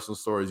any personal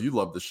stories you'd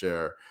love to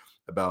share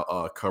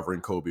about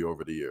covering Kobe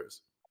over the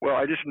years? Well,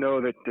 I just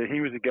know that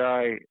he was a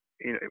guy,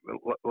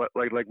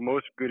 like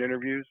most good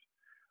interviews.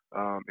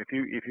 If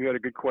you had a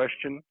good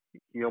question,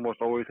 he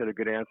almost always had a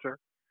good answer,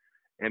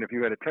 and if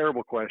you had a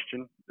terrible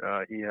question,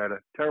 he had a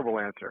terrible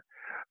answer.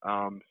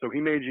 So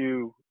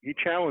he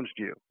challenged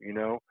you,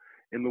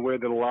 in the way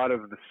that a lot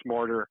of the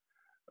smarter,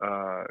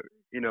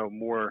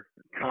 more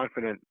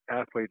confident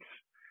athletes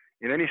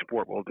in any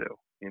sport will do.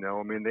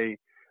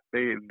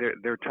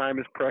 Their time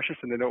is precious,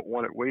 and they don't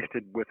want it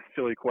wasted with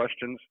silly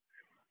questions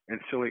and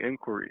silly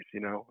inquiries.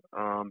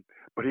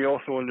 But he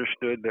also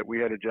understood that we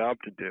had a job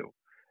to do,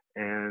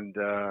 and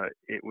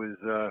it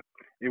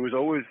was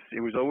always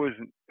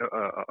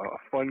a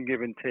fun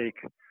give and take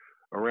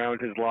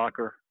around his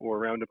locker or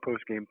around a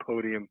post-game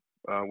podium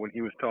when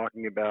he was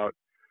talking about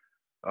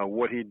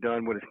what he'd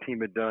done, what his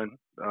team had done,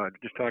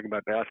 just talking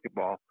about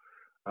basketball.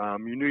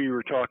 You knew you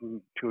were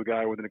talking to a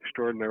guy with an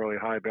extraordinarily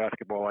high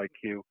basketball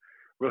IQ,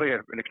 really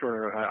an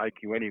extraordinarily high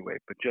IQ anyway.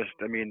 But just,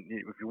 I mean,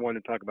 if you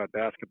wanted to talk about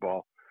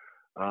basketball,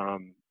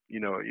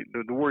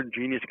 the word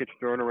genius gets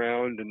thrown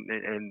around,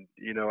 and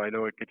I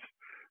know it gets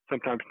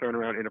sometimes thrown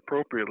around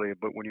inappropriately.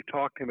 But when you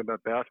talk to him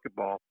about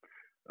basketball,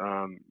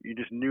 you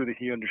just knew that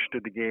he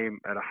understood the game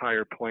at a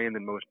higher plane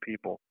than most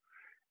people.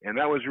 And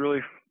that was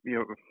really,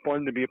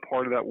 fun to be a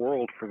part of that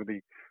world for the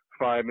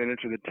 5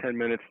 minutes or the 10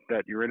 minutes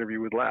that your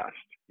interview would last,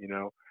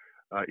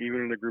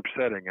 even in a group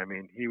setting. I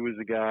mean, he was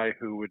a guy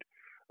who would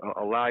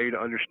allow you to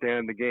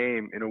understand the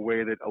game in a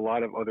way that a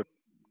lot of other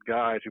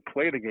guys who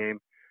play the game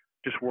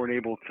just weren't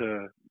able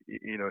to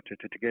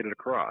get it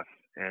across.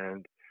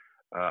 And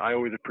I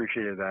always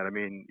appreciated that. I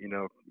mean,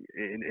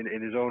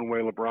 in his own way,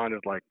 LeBron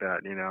is like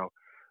that.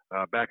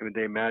 Back in the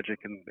day, Magic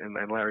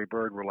and Larry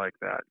Bird were like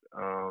that.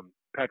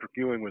 Patrick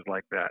Ewing was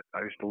like that.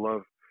 I used to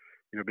love,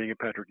 being in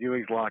Patrick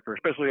Ewing's locker,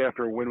 especially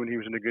after a win when he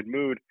was in a good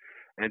mood,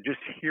 and just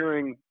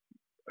hearing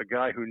a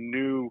guy who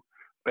knew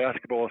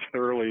basketball as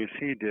thoroughly as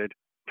he did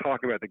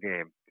talk about the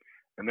game.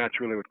 And that's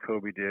really what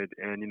Kobe did.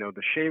 And,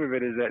 the shame of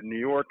it is that in New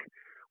York,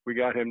 we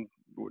got him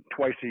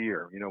twice a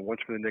year,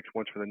 once for the Knicks,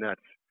 once for the Nets.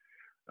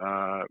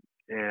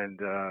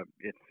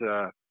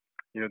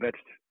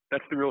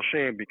 That's the real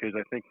shame, because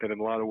I think that in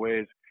a lot of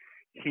ways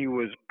he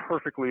was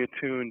perfectly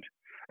attuned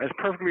as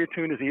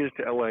he is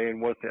to LA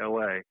and was to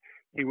LA.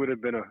 He would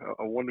have been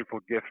a wonderful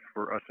gift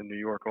for us in New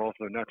York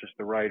also, not just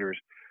the writers,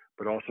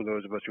 but also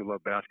those of us who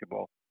love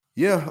basketball.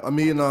 Yeah, I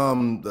mean,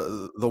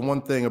 the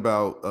one thing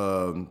about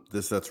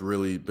this that's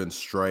really been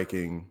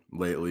striking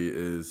lately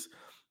is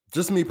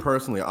just me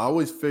personally. I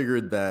always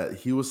figured that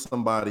he was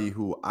somebody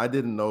who I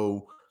didn't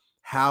know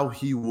how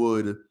he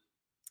would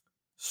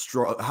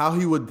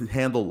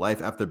handle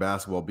life after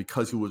basketball,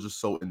 because he was just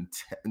so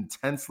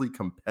intensely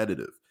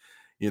competitive,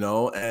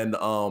 and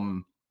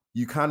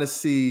you kind of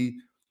see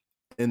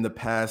in the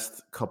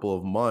past couple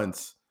of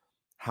months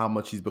how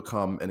much he's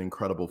become an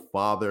incredible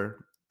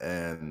father,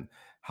 and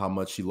how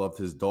much he loved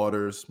his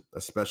daughters,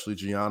 especially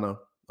Gianna,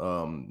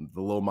 the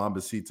little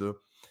Mambacita,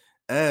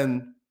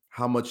 and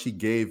how much he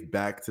gave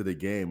back to the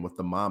game with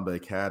the Mamba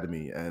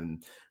Academy,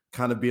 and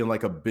kind of being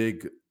like a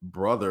big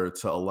brother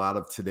to a lot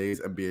of today's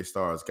NBA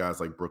stars, guys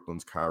like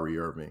Brooklyn's Kyrie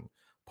Irving,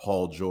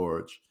 Paul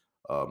George,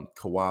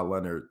 Kawhi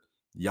Leonard,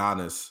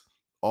 Giannis,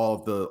 all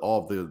of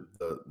the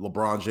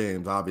LeBron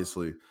James,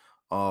 obviously.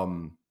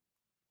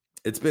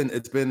 It's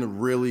been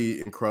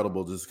really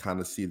incredible just kind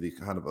of see the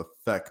kind of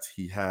effect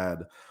he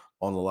had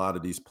on a lot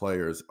of these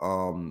players.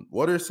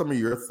 What are some of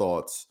your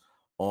thoughts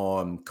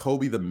on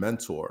Kobe the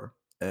mentor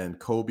and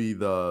Kobe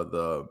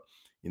the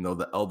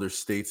elder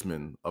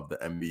statesman of the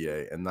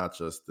NBA, and not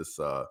just this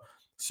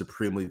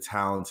supremely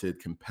talented,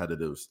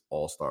 competitive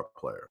all-star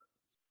player?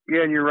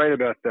 Yeah, and you're right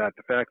about that.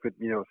 The fact that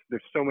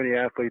there's so many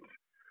athletes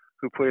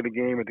who play the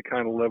game at the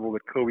kind of level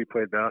that Kobe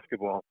played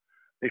basketball.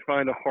 They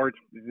find it hard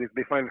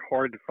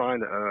to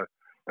find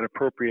an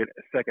appropriate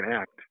second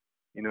act.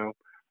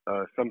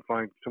 Some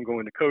go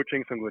into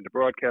coaching, some go into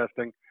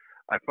broadcasting.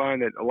 I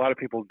find that a lot of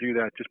people do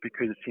that just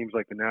because it seems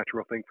like the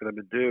natural thing for them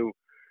to do,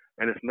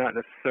 and it's not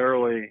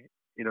necessarily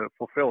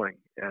fulfilling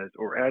as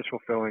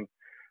fulfilling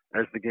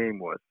as the game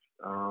was.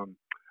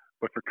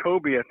 But for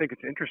Kobe, I think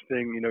it's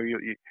interesting.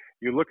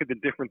 You look at the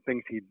different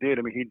things he did.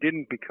 I mean, he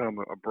didn't become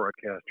a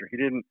broadcaster. He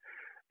didn't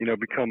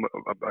become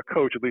a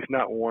coach, at least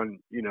not one,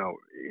 in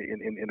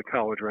the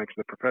college ranks,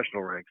 the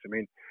professional ranks. I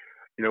mean,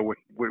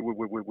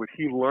 what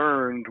he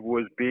learned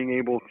was being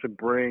able to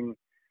bring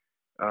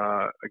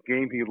a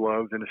game he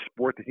loved and a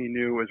sport that he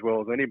knew as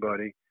well as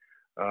anybody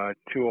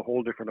to a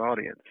whole different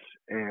audience.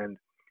 And,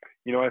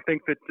 I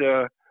think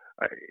that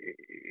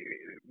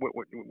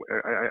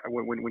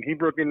when he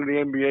broke into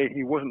the NBA,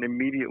 he wasn't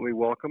immediately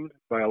welcomed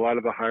by a lot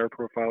of the higher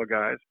profile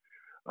guys.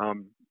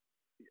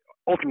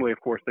 Ultimately, of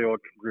course, they all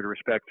grew to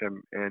respect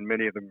him, and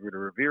many of them grew to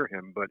revere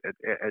him. But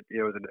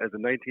as a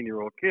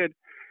 19-year-old kid,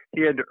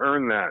 he had to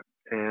earn that,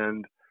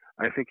 and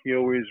I think he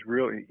always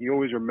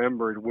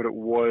remembered what it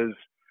was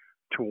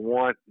to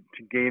want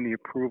to gain the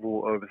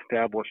approval of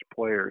established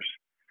players,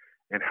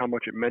 and how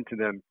much it meant to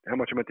them, how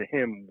much it meant to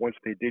him once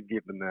they did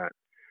give them that.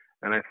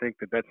 And I think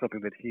that that's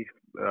something that he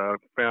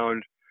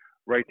found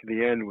right to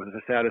the end was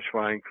a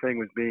satisfying thing,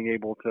 was being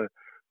able to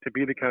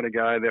be the kind of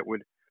guy that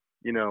would,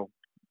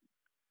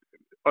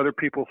 other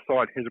people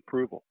sought his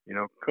approval.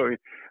 Kobe,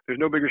 there's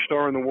no bigger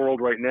star in the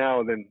world right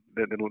now than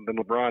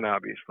LeBron,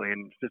 obviously.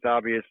 And it's just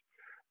obvious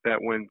that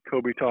when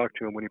Kobe talked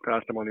to him, when he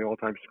passed him on the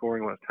all-time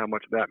scoring list, how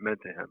much that meant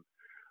to him.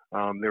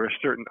 There are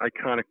certain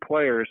iconic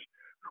players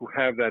who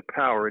have that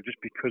power just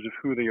because of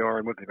who they are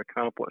and what they've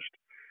accomplished.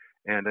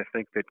 And I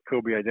think that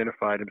Kobe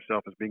identified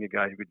himself as being a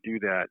guy who could do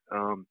that.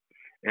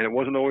 And it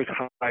wasn't always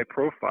high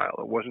profile.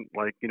 It wasn't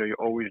like, you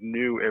always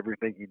knew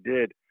everything he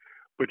did,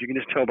 but you can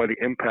just tell by the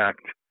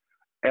impact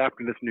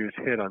after this news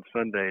hit on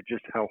Sunday,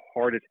 just how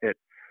hard it hit,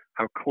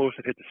 how close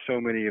it hit to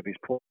so many of these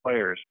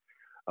players.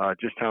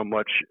 just how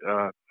much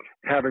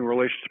having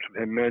relationships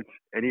with him meant,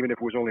 and even if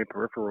it was only a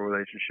peripheral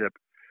relationship,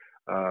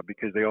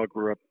 because they all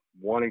grew up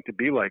wanting to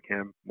be like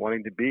him,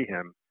 wanting to be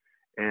him,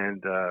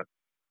 and I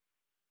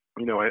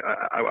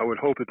would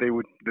hope that they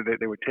would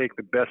take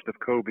the best of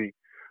Kobe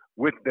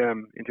with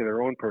them into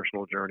their own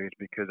personal journeys,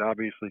 because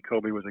obviously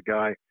Kobe was a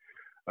guy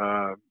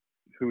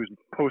whose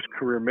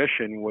post-career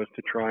mission was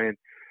to try and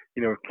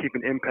keep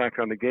an impact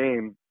on the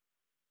game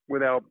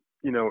without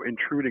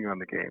intruding on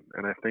the game.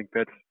 And I think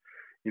that's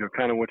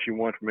kind of what you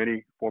want from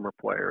any former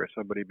player, is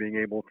somebody being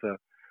able to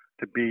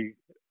be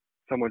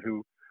someone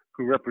who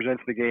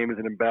represents the game as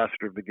an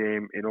ambassador of the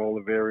game in all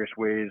the various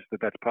ways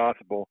that's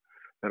possible,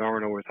 that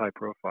aren't always high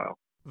profile.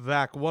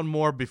 Vac, one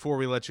more before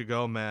we let you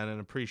go, man,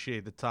 and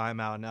appreciate the time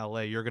out in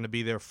L.A. You're going to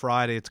be there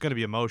Friday. It's going to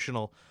be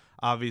emotional.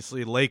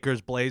 Obviously,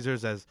 Lakers,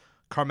 Blazers, as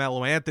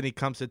Carmelo Anthony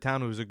comes to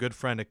town, who's a good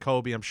friend of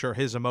Kobe. I'm sure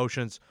his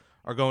emotions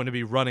are going to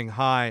be running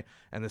high.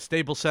 And the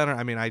Staples Center,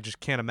 I mean, I just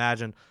can't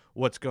imagine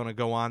what's going to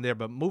go on there.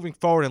 But moving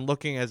forward and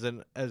looking as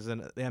the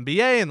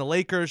NBA and the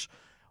Lakers,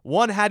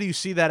 one, how do you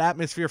see that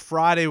atmosphere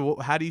Friday?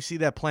 How do you see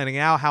that planning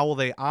out? How will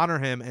they honor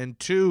him? And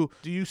two,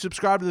 do you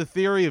subscribe to the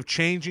theory of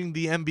changing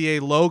the NBA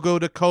logo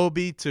to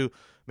Kobe, to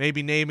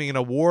maybe naming an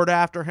award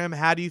after him?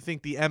 How do you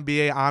think the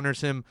NBA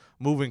honors him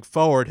moving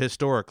forward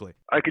historically?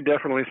 I could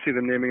definitely see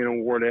them naming an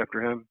award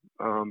after him.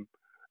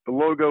 The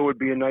logo would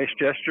be a nice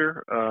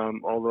gesture,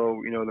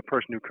 although, the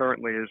person who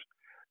currently is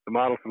the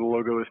model for the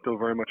logo is still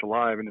very much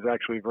alive and is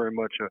actually very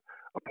much a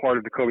part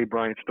of the Kobe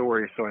Bryant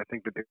story. So I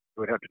think that they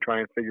would have to try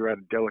and figure out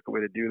a delicate way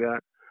to do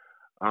that.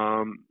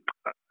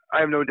 I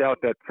have no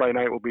doubt that Friday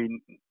night will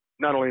be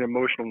not only an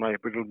emotional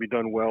night, but it'll be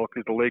done well,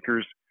 because the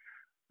Lakers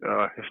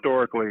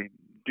historically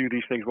do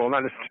these things well.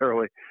 Not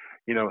necessarily,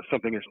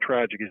 something as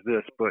tragic as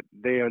this, but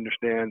they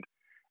understand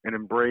and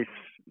embrace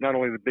not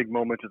only the big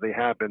moments as they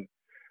happen,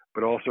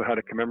 but also how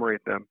to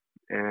commemorate them.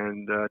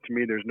 And to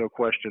me, there's no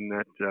question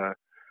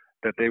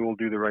that they will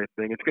do the right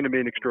thing. It's going to be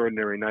an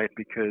extraordinary night,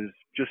 because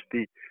just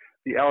the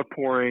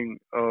outpouring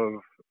of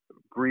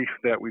grief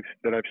that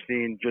I've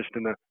seen just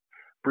in the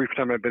brief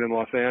time I've been in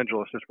Los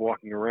Angeles, just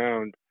walking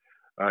around,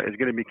 is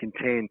going to be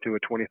contained to a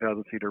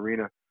 20,000 seat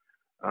arena.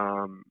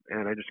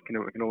 And I just can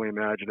only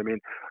imagine. I mean,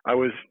 I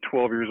was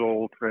 12 years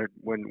old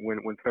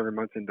when Thurman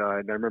Munson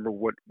died, and I remember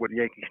what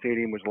Yankee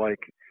Stadium was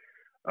like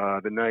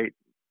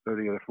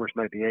the first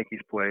night the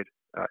Yankees played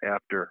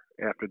after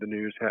the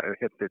news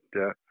hit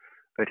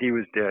that he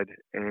was dead.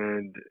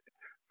 And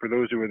for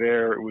those who were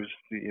there, it was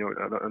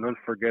an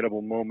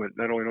unforgettable moment.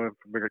 Not only an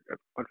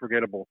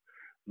unforgettable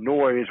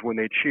noise when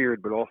they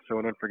cheered, but also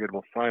an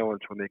unforgettable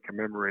silence when they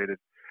commemorated.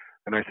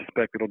 And I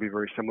suspect it'll be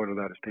very similar to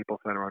that at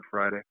Staples Center on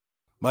Friday.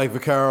 Mike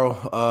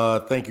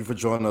Vaccaro, thank you for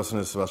joining us in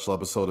this special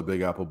episode of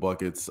Big Apple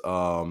Buckets.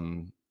 I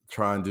know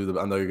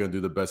you're going to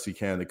do the best you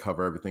can to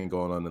cover everything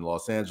going on in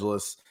Los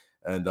Angeles.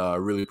 And I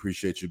really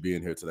appreciate you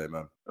being here today,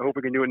 man. I hope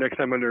we can do it next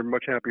time under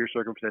much happier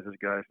circumstances,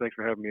 guys. Thanks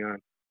for having me on.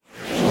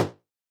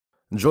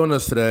 And joining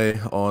us today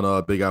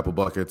on Big Apple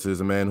Buckets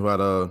is a man who had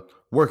a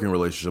working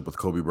relationship with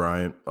Kobe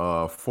Bryant,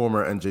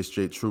 former NJ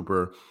State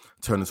Trooper,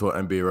 turned into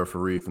an NBA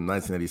referee from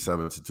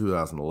 1987 to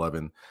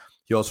 2011.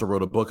 He also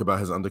wrote a book about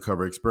his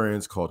undercover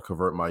experience called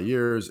Covert My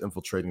Years,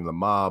 Infiltrating the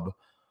Mob.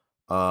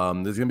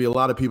 There's going to be a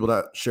lot of people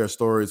that share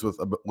stories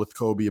with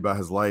Kobe about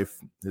his life,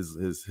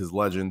 his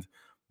legend.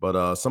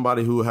 But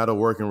somebody who had a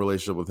working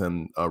relationship with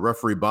him,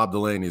 referee Bob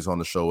Delaney, is on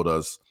the show with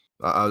us.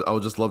 I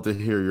would just love to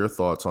hear your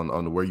thoughts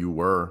on where you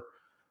were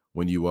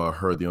when you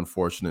heard the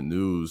unfortunate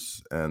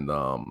news and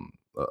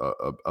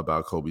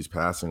about Kobe's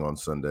passing on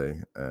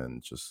Sunday,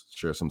 and just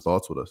share some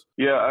thoughts with us.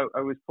 Yeah,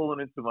 I was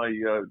pulling into my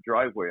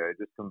driveway. I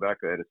just come back.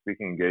 I had a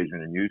speaking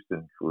engagement in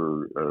Houston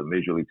for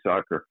Major League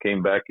Soccer.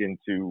 Came back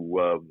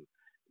into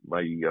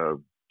my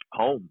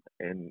home,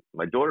 and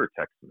my daughter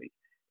texted me.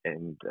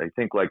 And I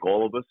think, like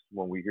all of us,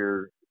 when we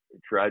hear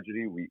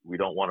tragedy, we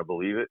don't want to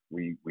believe it.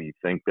 We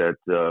think that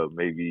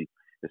maybe,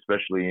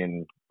 especially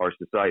in our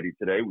society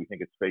today, we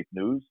think it's fake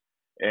news.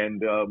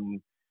 And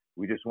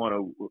we just want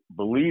to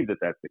believe that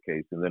that's the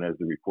case. And then as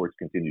the reports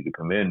continue to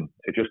come in,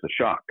 it's just a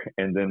shock.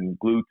 And then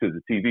glued to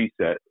the TV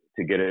set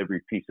to get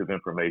every piece of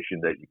information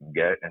that you can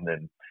get. And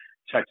then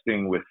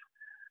texting with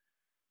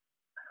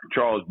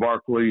Charles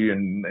Barkley,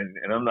 and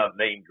I'm not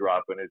name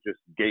dropping. It's just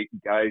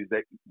guys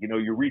that,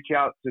 you reach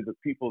out to the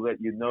people that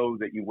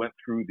that you went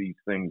through these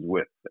things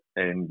with.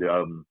 And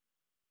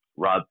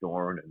Rod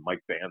Thorne and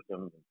Mike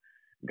Bantam,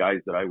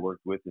 guys that I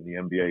worked with in the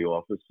NBA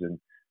office. And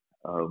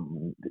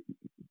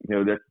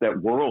that's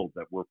that world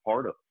that we're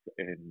part of,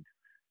 and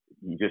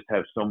you just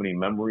have so many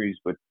memories.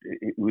 But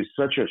it was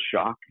such a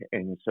shock,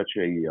 and such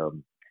a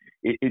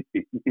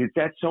it's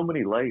at so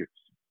many layers.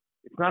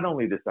 It's not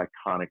only this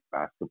iconic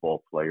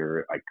basketball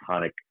player,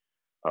 iconic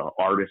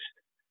artist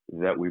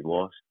that we've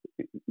lost.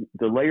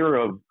 The layer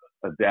of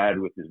a dad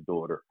with his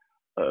daughter,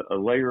 a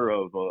layer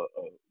of a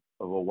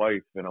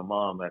wife and a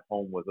mom at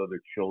home with other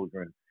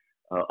children,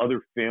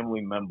 other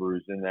family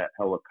members in that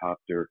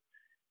helicopter.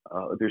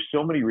 There's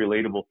so many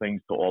relatable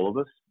things to all of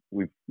us,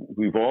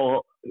 we've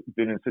all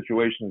been in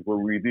situations where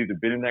we've either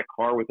been in that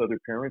car with other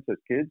parents as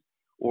kids,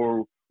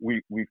 or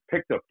we've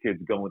picked up kids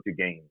going to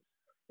games.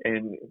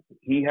 And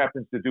he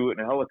happens to do it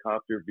in a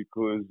helicopter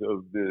because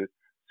of the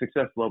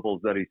success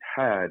levels that he's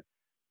had,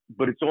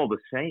 but it's all the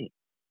same.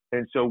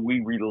 And so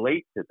we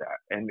relate to that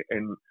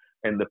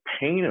and the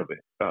pain of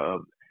it,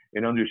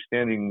 and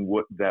understanding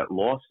what that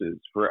loss is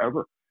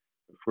forever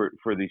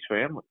for these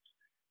families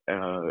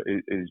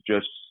is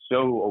just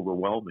so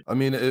overwhelming. I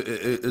mean,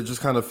 it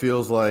just kind of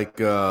feels like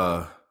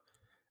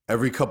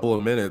every couple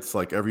of minutes,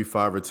 like every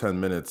 5 or 10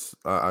 minutes,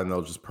 I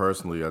know just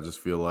personally, I just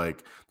feel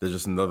like there's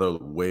just another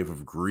wave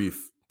of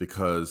grief,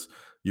 because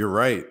you're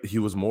right. He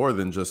was more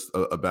than just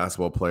a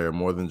basketball player,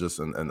 more than just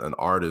an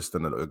artist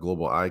and a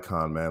global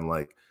icon, man.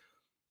 Like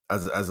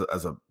as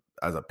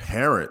a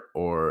parent,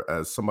 or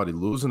as somebody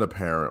losing a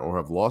parent or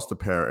have lost a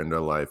parent in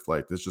their life,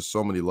 like there's just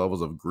so many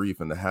levels of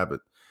grief, and to have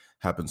it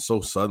happen so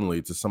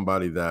suddenly to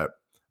somebody that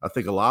I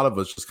think a lot of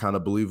us just kind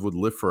of believe would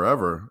live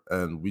forever.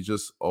 And we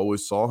just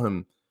always saw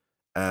him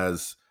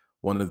as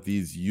one of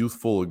these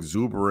youthful,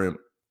 exuberant,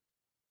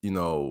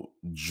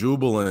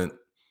 jubilant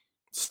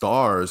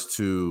stars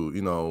to,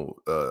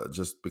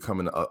 just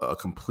becoming a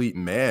complete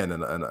man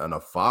and a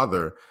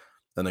father,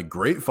 and a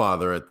great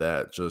father at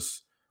that,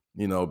 just,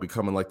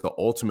 becoming like the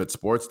ultimate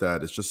sports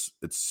dad. It's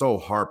so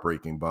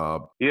heartbreaking,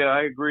 Bob. Yeah,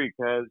 I agree,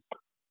 Kaz.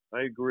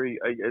 I agree.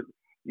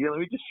 Let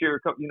me just share a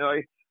couple.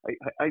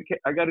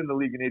 I got in the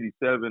league in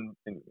 '87,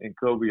 and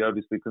Kobe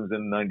obviously comes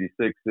in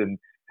 '96, and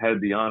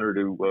had the honor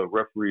to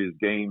referee his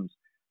games.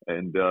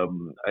 And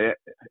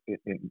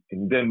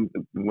then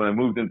when I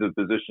moved into the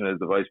position as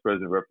the vice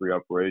president, referee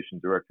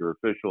operations, director of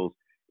officials,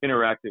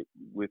 interacted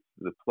with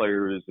the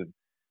players and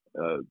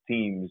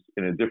teams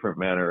in a different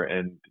manner,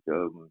 and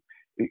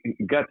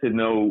got to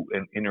know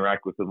and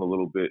interact with them a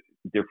little bit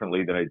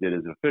differently than I did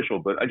as an official.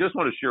 But I just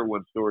want to share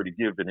one story to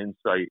give an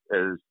insight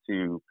as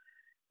to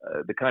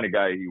the kind of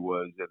guy he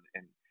was.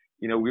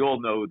 And we all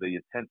know the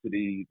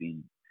intensity,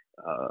 the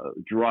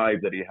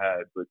drive that he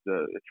had, but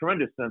a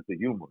tremendous sense of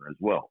humor as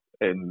well.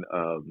 And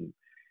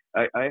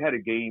I had a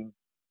game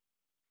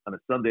on a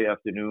Sunday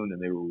afternoon,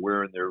 and they were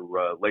wearing their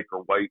Laker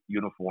white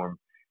uniform.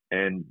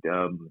 And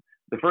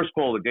the first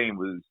call of the game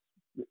was,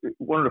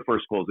 one of the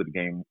first calls of the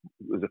game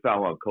was a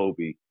foul on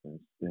Kobe. And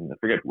I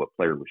forget what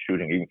player was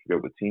shooting. I even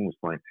forget what team was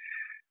playing.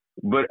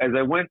 But as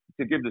I went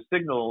to give the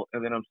signal,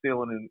 and then I'm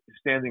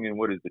standing in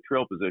what is the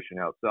trail position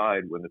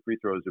outside when the free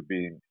throws are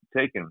being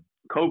taken,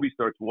 Kobe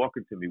starts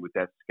walking to me with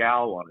that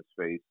scowl on his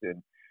face,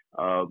 and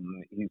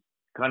he's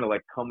kind of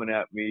like coming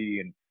at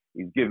me, and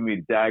he's giving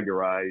me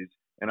dagger eyes,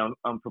 and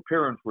I'm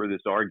preparing for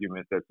this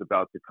argument that's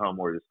about to come,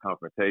 or this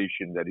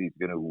confrontation that he's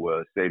going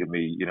to say to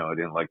me, I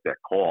didn't like that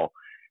call.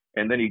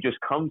 And then he just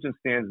comes and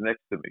stands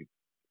next to me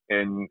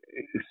and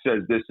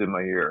says this in my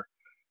ear: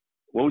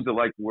 "What was it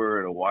like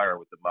wearing a wire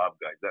with the mob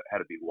guys? That had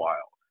to be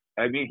wild."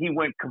 I mean, he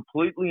went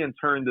completely and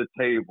turned the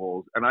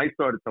tables, and I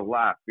started to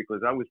laugh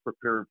because I was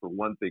preparing for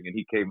one thing and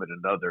he came at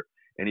another,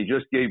 and he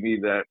just gave me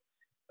that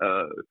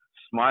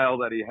smile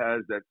that he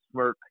has, that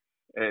smirk,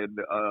 and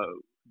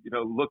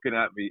looking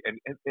at me,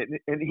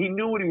 and he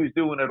knew what he was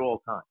doing at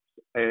all times,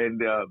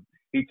 and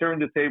he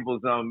turned the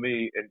tables on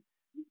me and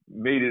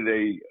made it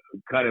a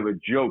kind of a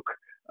joke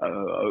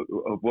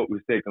of what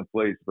was taking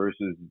place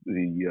versus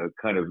the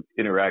kind of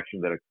interaction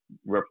that a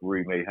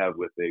referee may have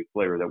with a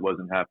player that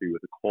wasn't happy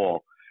with the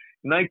call.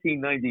 In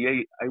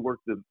 1998, I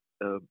worked the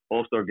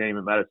All-Star game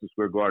in Madison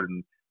Square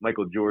Garden.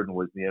 Michael Jordan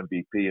was the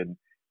MVP, and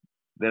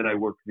then I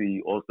worked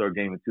the All-Star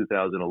game in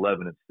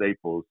 2011 at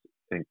Staples,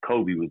 and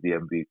Kobe was the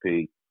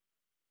MVP.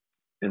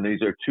 And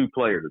these are two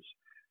players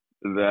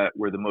that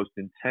were the most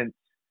intense,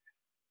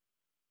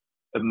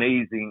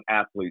 amazing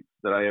athletes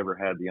that I ever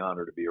had the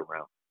honor to be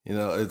around.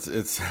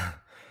 It's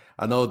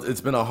I know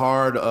it's been a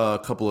hard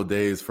couple of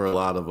days for a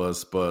lot of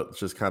us, but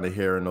just kind of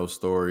hearing those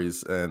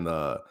stories, and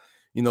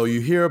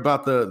you hear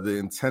about the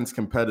intense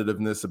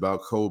competitiveness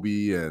about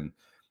Kobe, and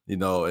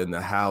and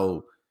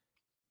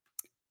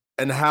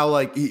how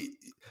like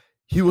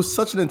he was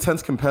such an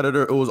intense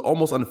competitor. It was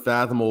almost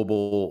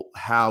unfathomable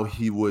how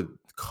he would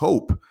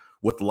cope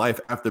with life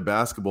after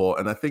basketball.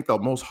 And I think the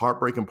most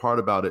heartbreaking part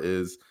about it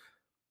is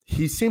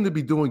he seemed to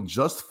be doing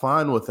just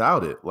fine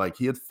without it. Like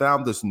he had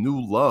found this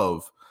new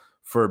love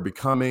for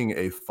becoming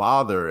a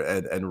father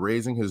and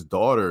raising his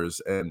daughters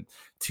and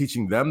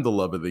teaching them the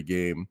love of the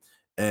game.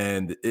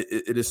 And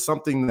it is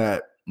something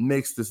that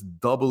makes this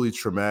doubly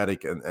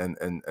traumatic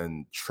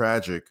and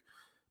tragic,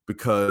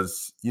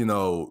 because,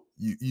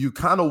 you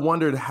kind of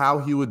wondered how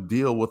he would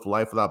deal with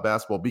life without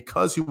basketball,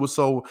 because he was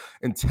so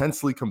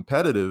intensely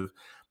competitive.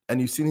 And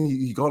you've seen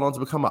he gone on to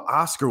become an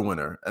Oscar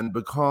winner and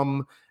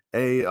become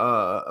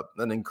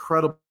an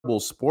incredible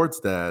sports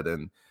dad.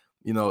 And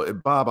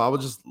Bob, I would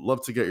just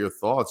love to get your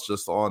thoughts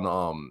just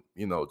on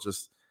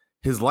just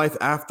his life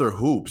after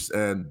hoops,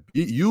 and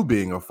you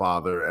being a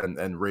father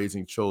and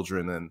raising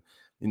children, and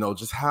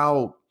just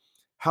how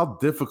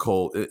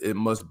difficult it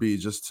must be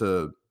just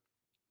to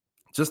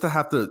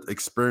have to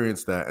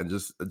experience that, and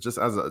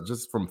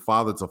just from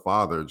father to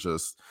father,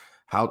 just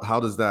How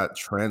does that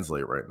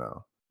translate right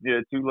now?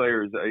 Yeah, 2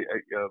 layers.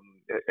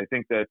 I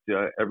think that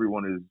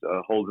everyone is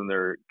holding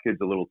their kids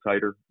a little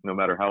tighter, no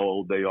matter how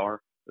old they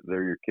are.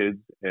 They're your kids,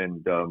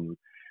 and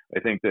I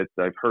think that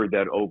I've heard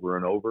that over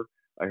and over.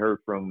 I heard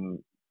from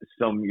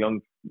some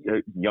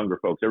younger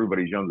folks.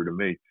 Everybody's younger than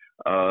me.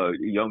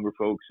 Younger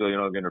folks,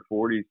 in their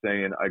 40s,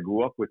 saying, "I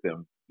grew up with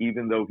him,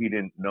 even though he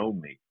didn't know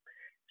me."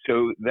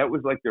 So that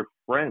was like their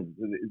friend.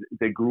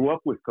 They grew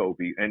up with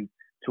Kobe, and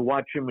to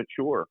watch him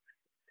mature.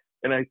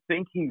 And I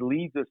think he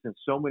leads us in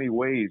so many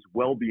ways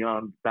well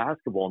beyond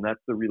basketball, and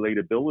that's the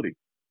relatability.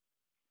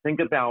 Think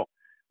about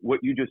what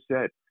you just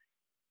said.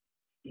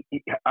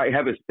 I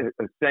have a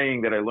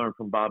saying that I learned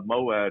from Bob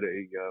Moad,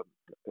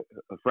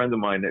 a friend of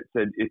mine, that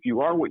said, if you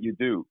are what you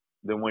do,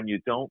 then when you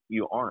don't,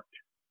 you aren't.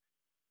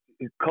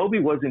 Kobe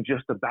wasn't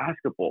just a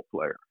basketball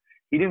player.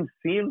 He didn't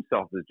see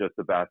himself as just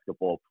a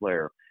basketball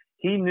player.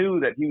 He knew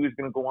that he was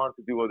going to go on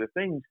to do other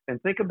things.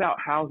 And think about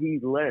how he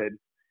led.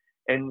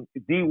 And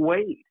D.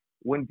 Wade,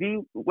 when D.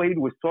 Wade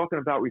was talking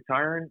about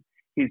retiring,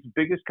 his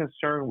biggest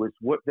concern was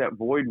what that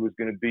void was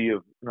going to be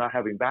of not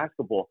having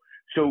basketball.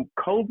 So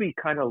Kobe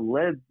kind of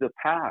led the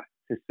path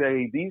to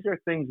say, these are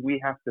things we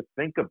have to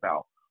think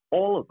about,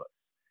 all of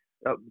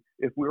us.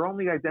 If we're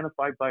only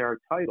identified by our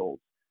titles,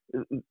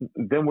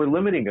 then we're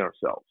limiting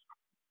ourselves.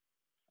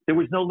 There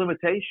was no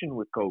limitation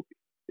with Kobe.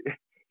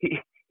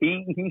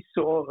 He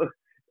saw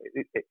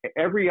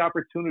every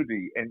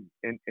opportunity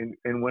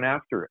and went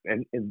after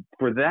it. And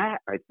for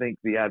that, I think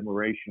the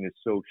admiration is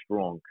so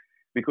strong,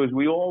 because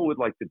we all would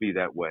like to be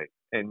that way.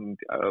 And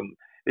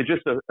it's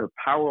just a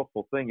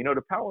powerful thing.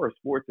 The power of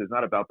sports is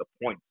not about the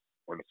points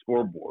or the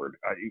scoreboard,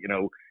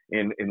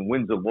 in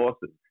wins and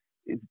losses.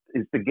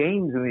 It's the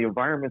games and the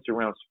environments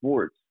around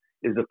sports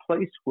is a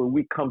place where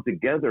we come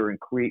together and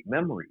create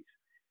memories.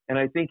 And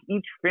I think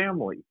each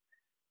family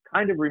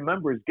kind of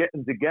remembers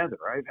getting together.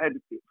 I've had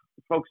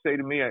folks say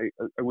to me, I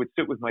would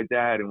sit with my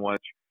dad and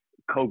watch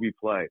Kobe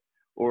play,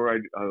 or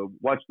I'd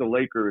watch the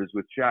Lakers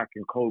with Shaq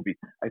and Kobe.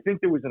 I think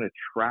there was an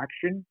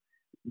attraction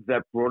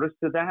that brought us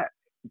to that,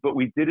 but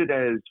we did it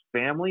as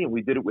family and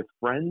we did it with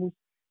friends,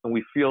 and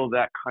we feel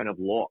that kind of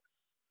loss.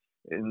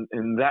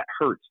 And that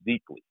hurts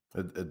deeply.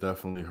 It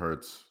definitely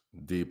hurts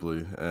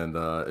deeply, and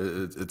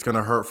it's going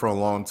to hurt for a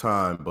long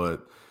time,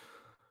 but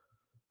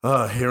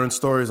hearing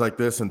stories like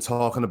this and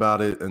talking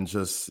about it and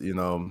just,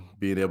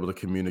 being able to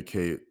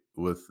communicate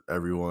with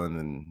everyone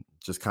and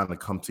just kind of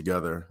come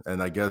together.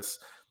 And I guess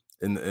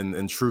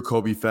in true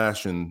Kobe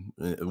fashion,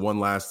 one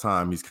last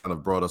time, he's kind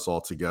of brought us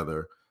all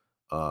together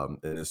in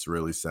this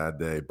really sad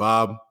day.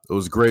 Bob, it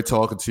was great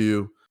talking to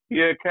you.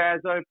 Yeah,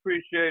 Kaz, I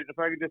appreciate it. If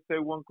I could just say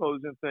one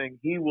closing thing,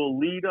 he will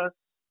lead us.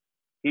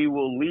 He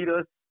will lead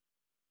us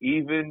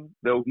even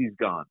though he's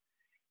gone.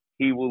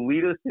 He will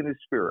lead us in his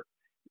spirit.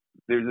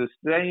 There's a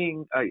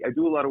saying, I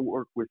do a lot of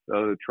work with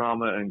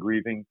trauma and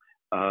grieving.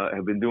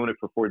 I've been doing it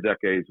for 4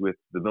 decades with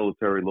the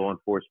military, law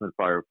enforcement,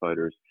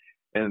 firefighters.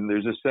 And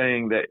there's a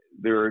saying that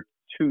there are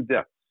 2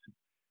 deaths: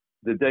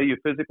 the day you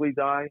physically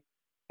die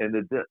and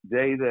the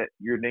day that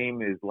your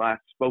name is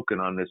last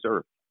spoken on this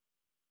earth.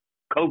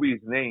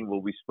 Kobe's name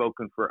will be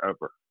spoken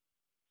forever.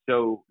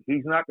 So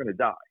he's not going to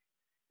die.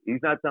 He's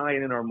not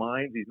dying in our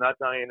minds. He's not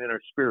dying in our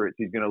spirits.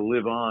 He's going to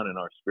live on in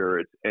our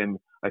spirits. And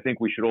I think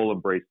we should all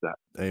embrace that.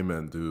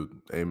 Amen,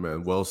 dude.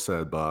 Amen. Well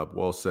said, Bob.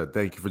 Well said.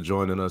 Thank you for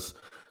joining us.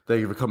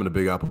 Thank you for coming to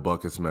Big Apple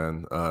Buckets,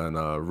 man. And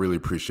really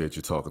appreciate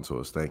you talking to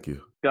us. Thank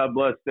you. God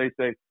bless. Stay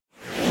safe.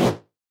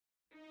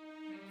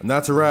 And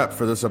that's a wrap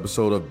for this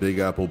episode of Big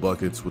Apple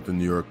Buckets with the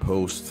New York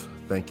Post.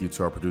 Thank you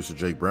to our producer,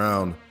 Jake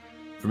Brown,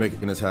 for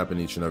making this happen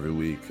each and every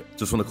week.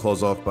 Just want to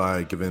close off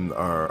by giving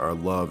our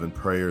love and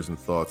prayers and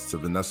thoughts to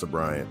Vanessa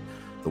Bryant,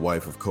 the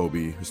wife of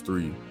Kobe, his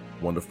 3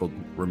 wonderful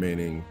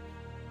remaining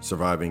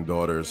surviving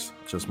daughters.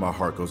 Just my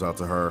heart goes out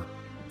to her.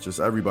 Just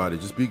everybody,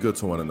 just be good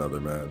to one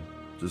another, man.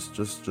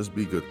 Just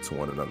be good to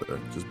one another.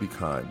 Just be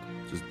kind.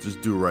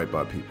 Just do right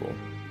by people.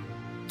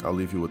 I'll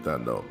leave you with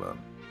that note, man.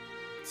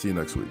 See you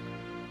next week.